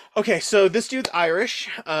 Okay, so this dude's Irish.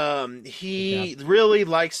 Good job. He really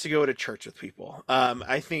likes to go to church with people.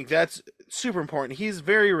 I think that's super important. He's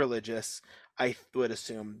very religious, I would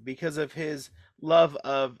assume, because of his love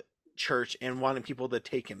of church and wanting people to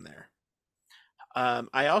take him there.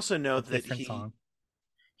 I also know A that different song.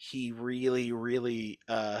 he really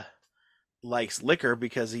likes liquor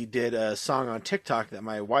because he did a song on TikTok that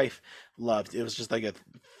my wife loved. It was just like a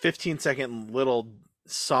 15-second little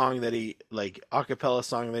song that he like a cappella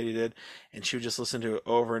song that he did, and she would just listen to it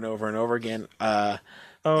over and over and over again. It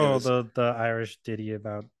Oh, was the Irish ditty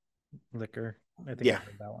about liquor. I think yeah, I've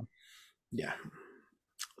heard that one. yeah.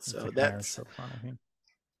 It's So like an Irish that's folk song, I think.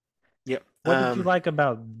 yep. What did you like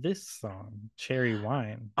about this song, Cherry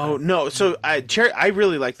Wine? Oh no, so I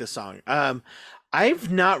really like this song.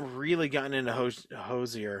 I've not really gotten into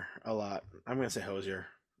Hosier a lot. I'm gonna say Hosier.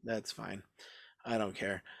 That's fine. I don't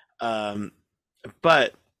care. Um,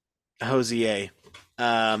 but Hosier.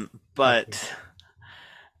 Fuck you. But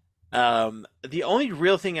the only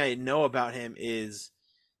real thing I know about him is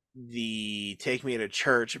the "Take Me to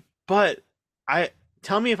Church." But I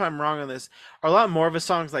tell me if I'm wrong on this. Are a lot more of his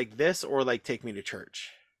songs like this or like "Take Me to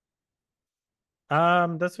Church"?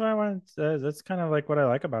 That's what I wanted. That's kind of like what I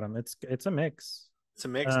like about him. It's a mix. It's a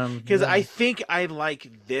mix because I Yeah, think I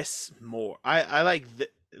like this more. I like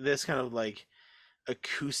this kind of like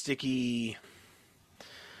acousticy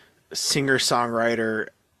singer songwriter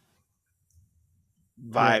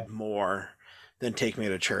yeah. vibe more than Take Me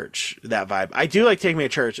to Church. That vibe. I do like Take Me to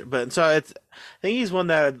Church, but so it's I think he's one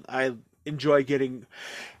that I enjoy getting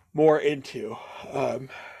more into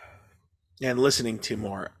and listening to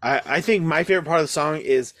more. I think my favorite part of the song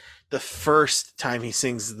is the first time he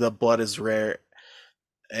sings "The Blood Is Rare"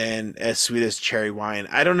 and "As Sweet as Cherry Wine."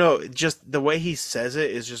 I don't know, just the way he says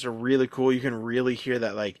it is just a really cool. You can really hear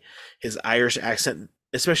that like his Irish accent,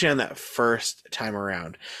 especially on that first time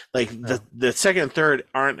around. Like Yeah. the second and third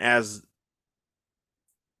aren't as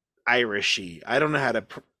Irishy. I don't know how to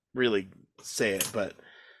really say it, but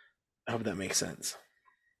I hope that makes sense.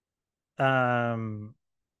 Um,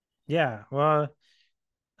 yeah. Well,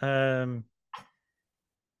 um,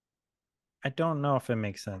 I don't know if it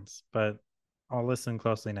makes sense, but I'll listen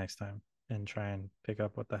closely next time and try and pick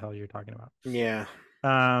up what the hell you're talking about. Yeah.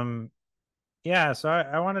 Um, yeah. So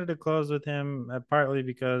I wanted to close with him partly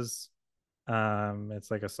because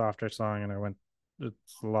it's like a softer song, and I went.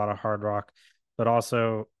 It's a lot of hard rock, but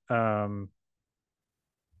also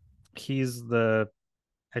he's the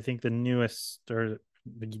I think the newest or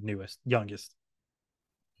the newest, youngest.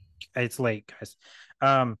 It's late, guys.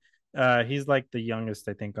 Um, he's like the youngest,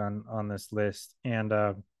 I think, on this list, and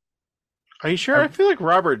Are you sure? I, I feel like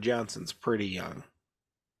Robert Johnson's pretty young.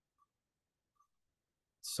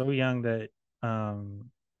 so young that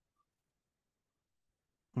um,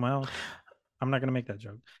 well, I'm not gonna make that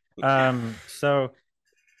joke. So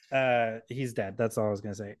he's dead. That's all I was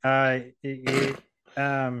gonna say.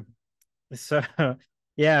 Um, so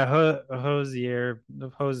yeah, Hosier,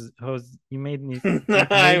 you made me so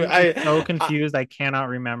I confused. I cannot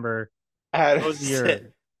remember had to sit.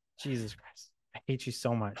 Hosier. Jesus Christ, I hate you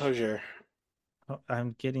so much. Hosier.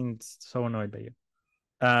 I'm getting so annoyed by you.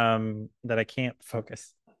 That I can't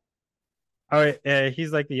focus. All right,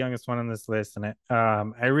 he's like the youngest one on this list, and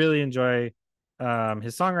I really enjoy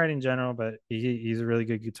his songwriting in general, but he's a really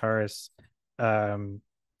good guitarist. Um,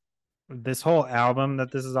 this whole album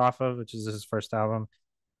that this is off of, which is his first album,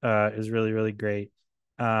 is really great.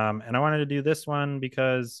 And I wanted to do this one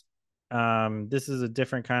because this is a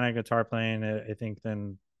different kind of guitar playing, I think,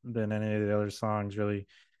 than any of the other songs. Really,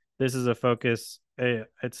 this is a focus.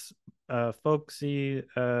 It's folksy,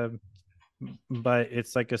 but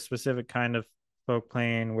it's like a specific kind of folk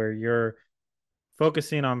playing where you're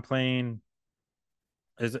focusing on playing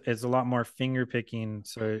is a lot more finger picking.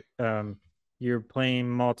 So you're playing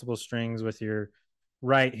multiple strings with your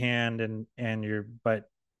right hand, and your but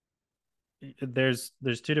there's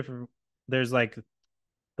two different, there's like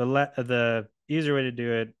the easier way to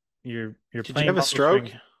do it. You're Did you playing have a multiple stroke?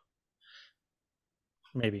 strings,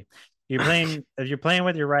 maybe. You're playing if you're playing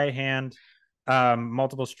with your right hand,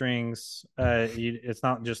 multiple strings. It's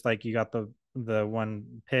not just like you got the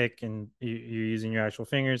one pick and you're using your actual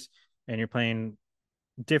fingers, and you're playing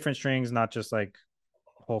different strings, not just like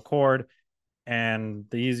whole chord. And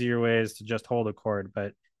the easier way is to just hold a chord,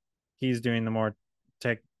 but he's doing the more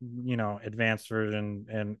tech, advanced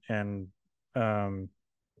version, and um,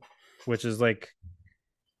 which is like,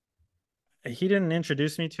 he didn't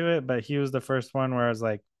introduce me to it, but he was the first one where I was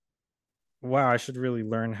like, wow, I should really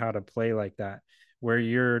learn how to play like that, where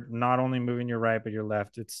you're not only moving your right but your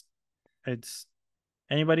left. It's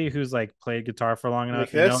anybody who's like played guitar for long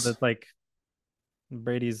Like enough, this? that like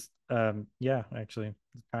Brady's yeah, actually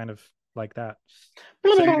kind of like that.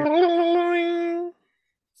 So you're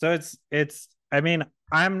so it's I mean,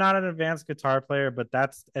 I'm not an advanced guitar player, but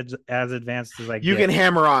that's as advanced as I You get. can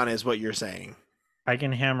hammer on, is what you're saying. I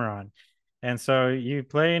can hammer on. And so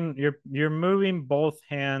you're moving both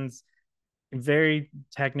hands very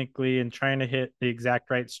technically and trying to hit the exact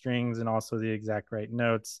right strings and also the exact right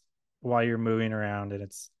notes while you're moving around. And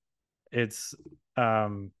it's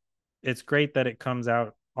um it's great that it comes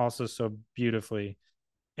out also so beautifully.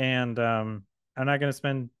 And I'm not going to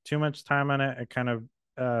spend too much time on it. I kind of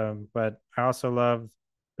but I also love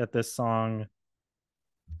that this song,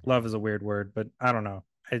 love is a weird word, but I don't know.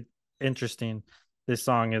 Interesting. This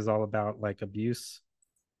song is all about like abuse,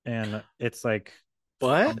 and it's like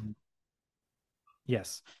What?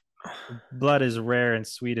 yes, blood is rare and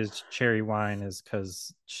sweet as cherry wine is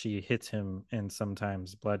because she hits him, and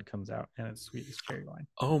sometimes blood comes out and it's sweet as cherry wine.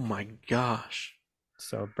 Oh my gosh.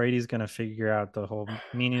 So Brady's gonna figure out the whole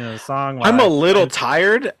meaning of the song while I'm I a little explain it.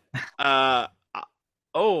 tired. Uh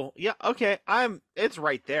oh, yeah, okay. It's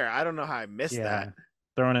right there. I don't know how I missed that. Yeah,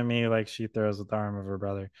 throwing at me like she throws with the arm of her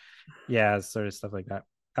brother. Yeah, sort of stuff like that.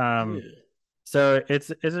 Ew. So it's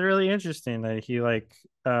really interesting that he like,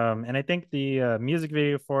 and I think the music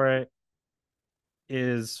video for it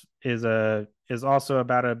is also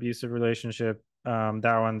about an abusive relationship.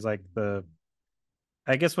 That one's like the,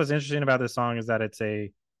 I guess what's interesting about this song is that it's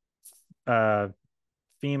a uh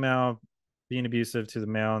female being abusive to the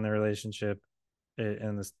male in the relationship,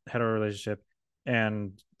 in this hetero relationship,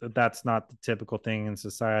 and that's not the typical thing in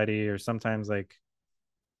society. Or sometimes like,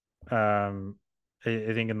 I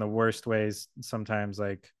think in the worst ways, sometimes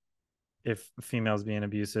like if females being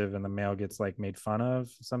abusive and the male gets like made fun of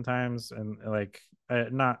sometimes, and like,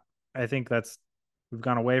 not, I think that's, we've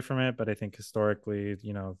gone away from it, but I think historically,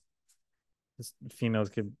 females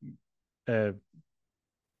could uh,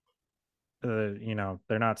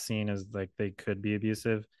 they're not seen as like they could be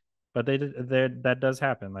abusive, but that does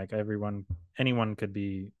happen. Like anyone could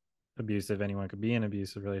be abusive, anyone could be in an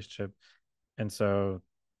abusive relationship. And so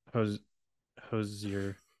Hos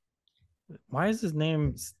Hosier, why is his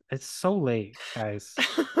name, it's so late, guys,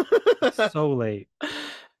 it's so late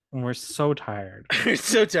and we're so tired. I'm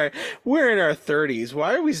so tired. We're in our 30s.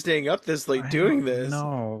 Why are we staying up this late I doing don't this?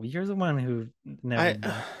 know, you're the one who never I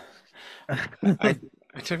knew. I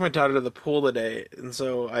I took my daughter to the pool today, and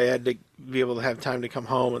so I had to be able to have time to come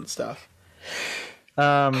home and stuff.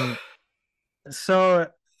 um so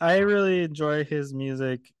I really enjoy his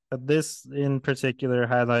music. This in particular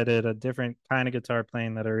highlighted a different kind of guitar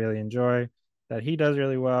playing that I really enjoy, that he does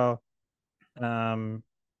really well. Um,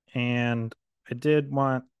 and I did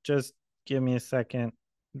want, just give me a second.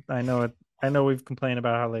 I know it. I know we've complained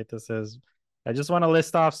about how late this is. I just want to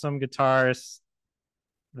list off some guitarists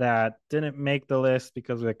that didn't make the list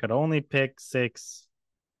because we could only pick six,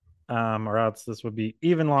 or else this would be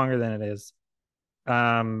even longer than it is.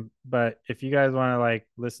 But if you guys want to like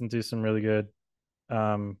listen to some really good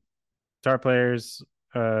um guitar players,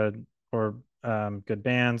 uh or good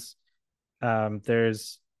bands,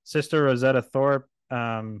 there's Sister Rosetta Thorpe.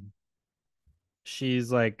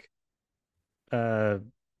 She's like uh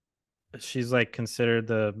she's like considered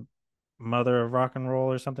the mother of rock and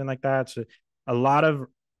roll or something like that. So a lot of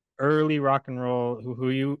early rock and roll,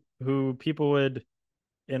 who people would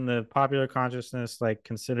in the popular consciousness like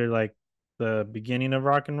consider like the beginning of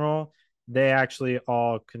rock and roll, they actually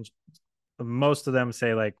most of them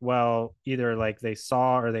say like, well, either like they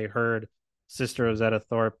saw or they heard Sister Rosetta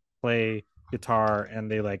Thorpe play guitar and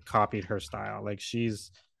they like copied her style. Like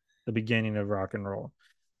she's the beginning of rock and roll.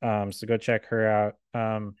 So go check her out.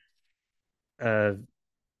 A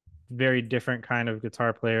very different kind of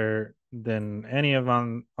guitar player than any of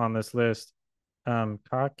on this list.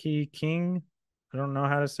 Kaki King. I don't know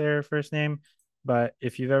how to say her first name, but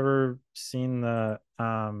if you've ever seen the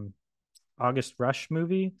August Rush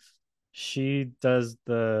movie, she does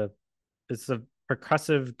the it's a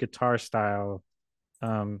percussive guitar style.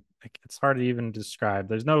 Like, it's hard to even describe.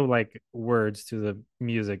 There's no like words to the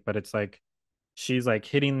music, but it's like she's like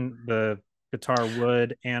hitting the guitar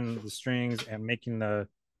wood and the strings and making the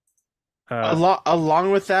uh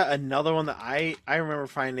Along with that, another one that I remember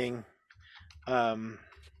finding um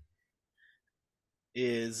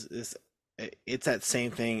is it's that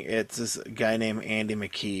same thing. It's this guy named Andy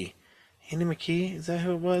McKee. Andy McKee, is that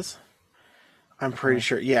who it was? I'm pretty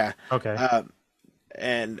sure. Yeah. okay. Um,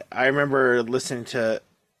 and I remember listening to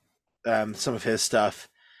some of his stuff,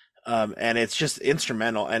 and it's just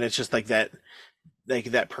instrumental, and it's just like that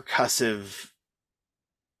percussive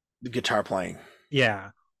guitar playing.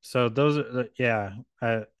 Yeah. So those are yeah.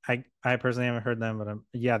 I personally haven't heard them, but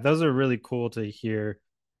yeah, those are really cool to hear.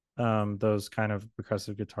 Those kind of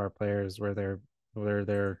percussive guitar players where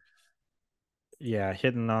they're yeah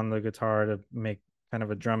hitting on the guitar to make kind of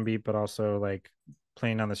a drum beat, but also like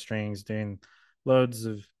playing on the strings, doing loads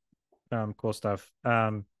of cool stuff.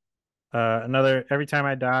 Another Every Time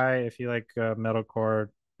I Die, if you like metalcore,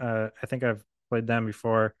 I think I've played them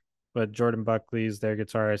before, but Jordan Buckley's their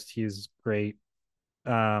guitarist. He's great.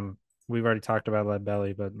 We've already talked about Lead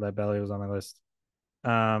Belly, but Lead Belly was on my list.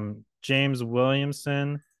 James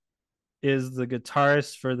Williamson is the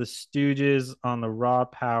guitarist for the Stooges on the Raw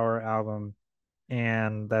Power album,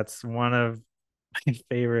 and that's one of my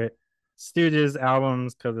favorite Stooges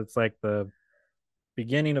albums because it's like the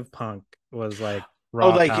beginning of punk was like Oh, Raw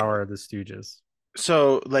like Power, the Stooges.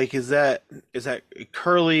 so, like is that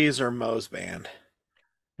Curly's or Moe's band?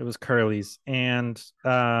 It was Curly's, and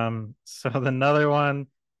so another one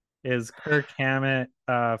is Kirk Hammett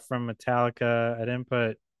from Metallica. I didn't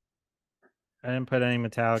put any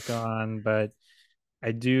Metallica on, but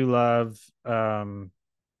I do love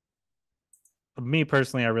me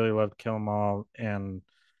personally. I really loved Kill 'Em All and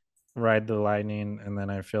Ride the Lightning, and then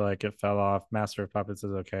I feel like it fell off. Master of Puppets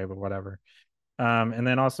is okay, but whatever. And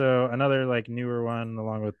then also another like newer one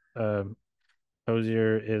along with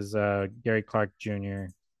Hosier is Gary Clark Jr.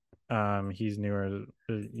 He's newer,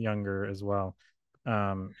 younger as well.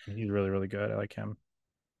 He's really, really good. I like him.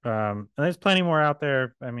 And there's plenty more out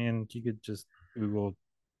there. I mean, you could just Google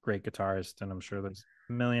great guitarist, and I'm sure there's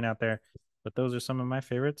a million out there. But those are some of my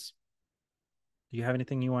favorites. Do you have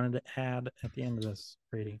anything you wanted to add at the end of this,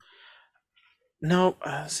 Brady? No,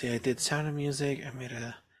 see, I did Sound of Music. I made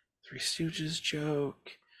a Three Stooges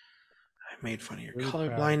joke. I made fun of your Really color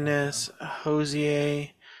proud of blindness. myself. A Hosier.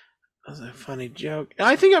 That was a funny joke.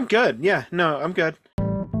 I think I'm good. Yeah, no, I'm good.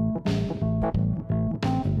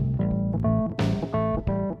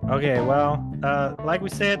 Okay, well, like we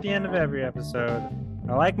say at the end of every episode,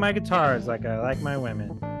 I like my guitars like I like my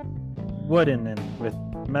women, wooden and with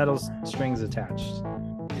metal strings attached.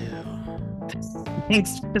 Ew.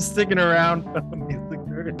 Thanks for sticking around for the music.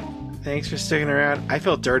 Thanks for sticking around. I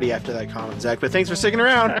felt dirty after that comment, Zach, but thanks for sticking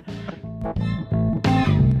around.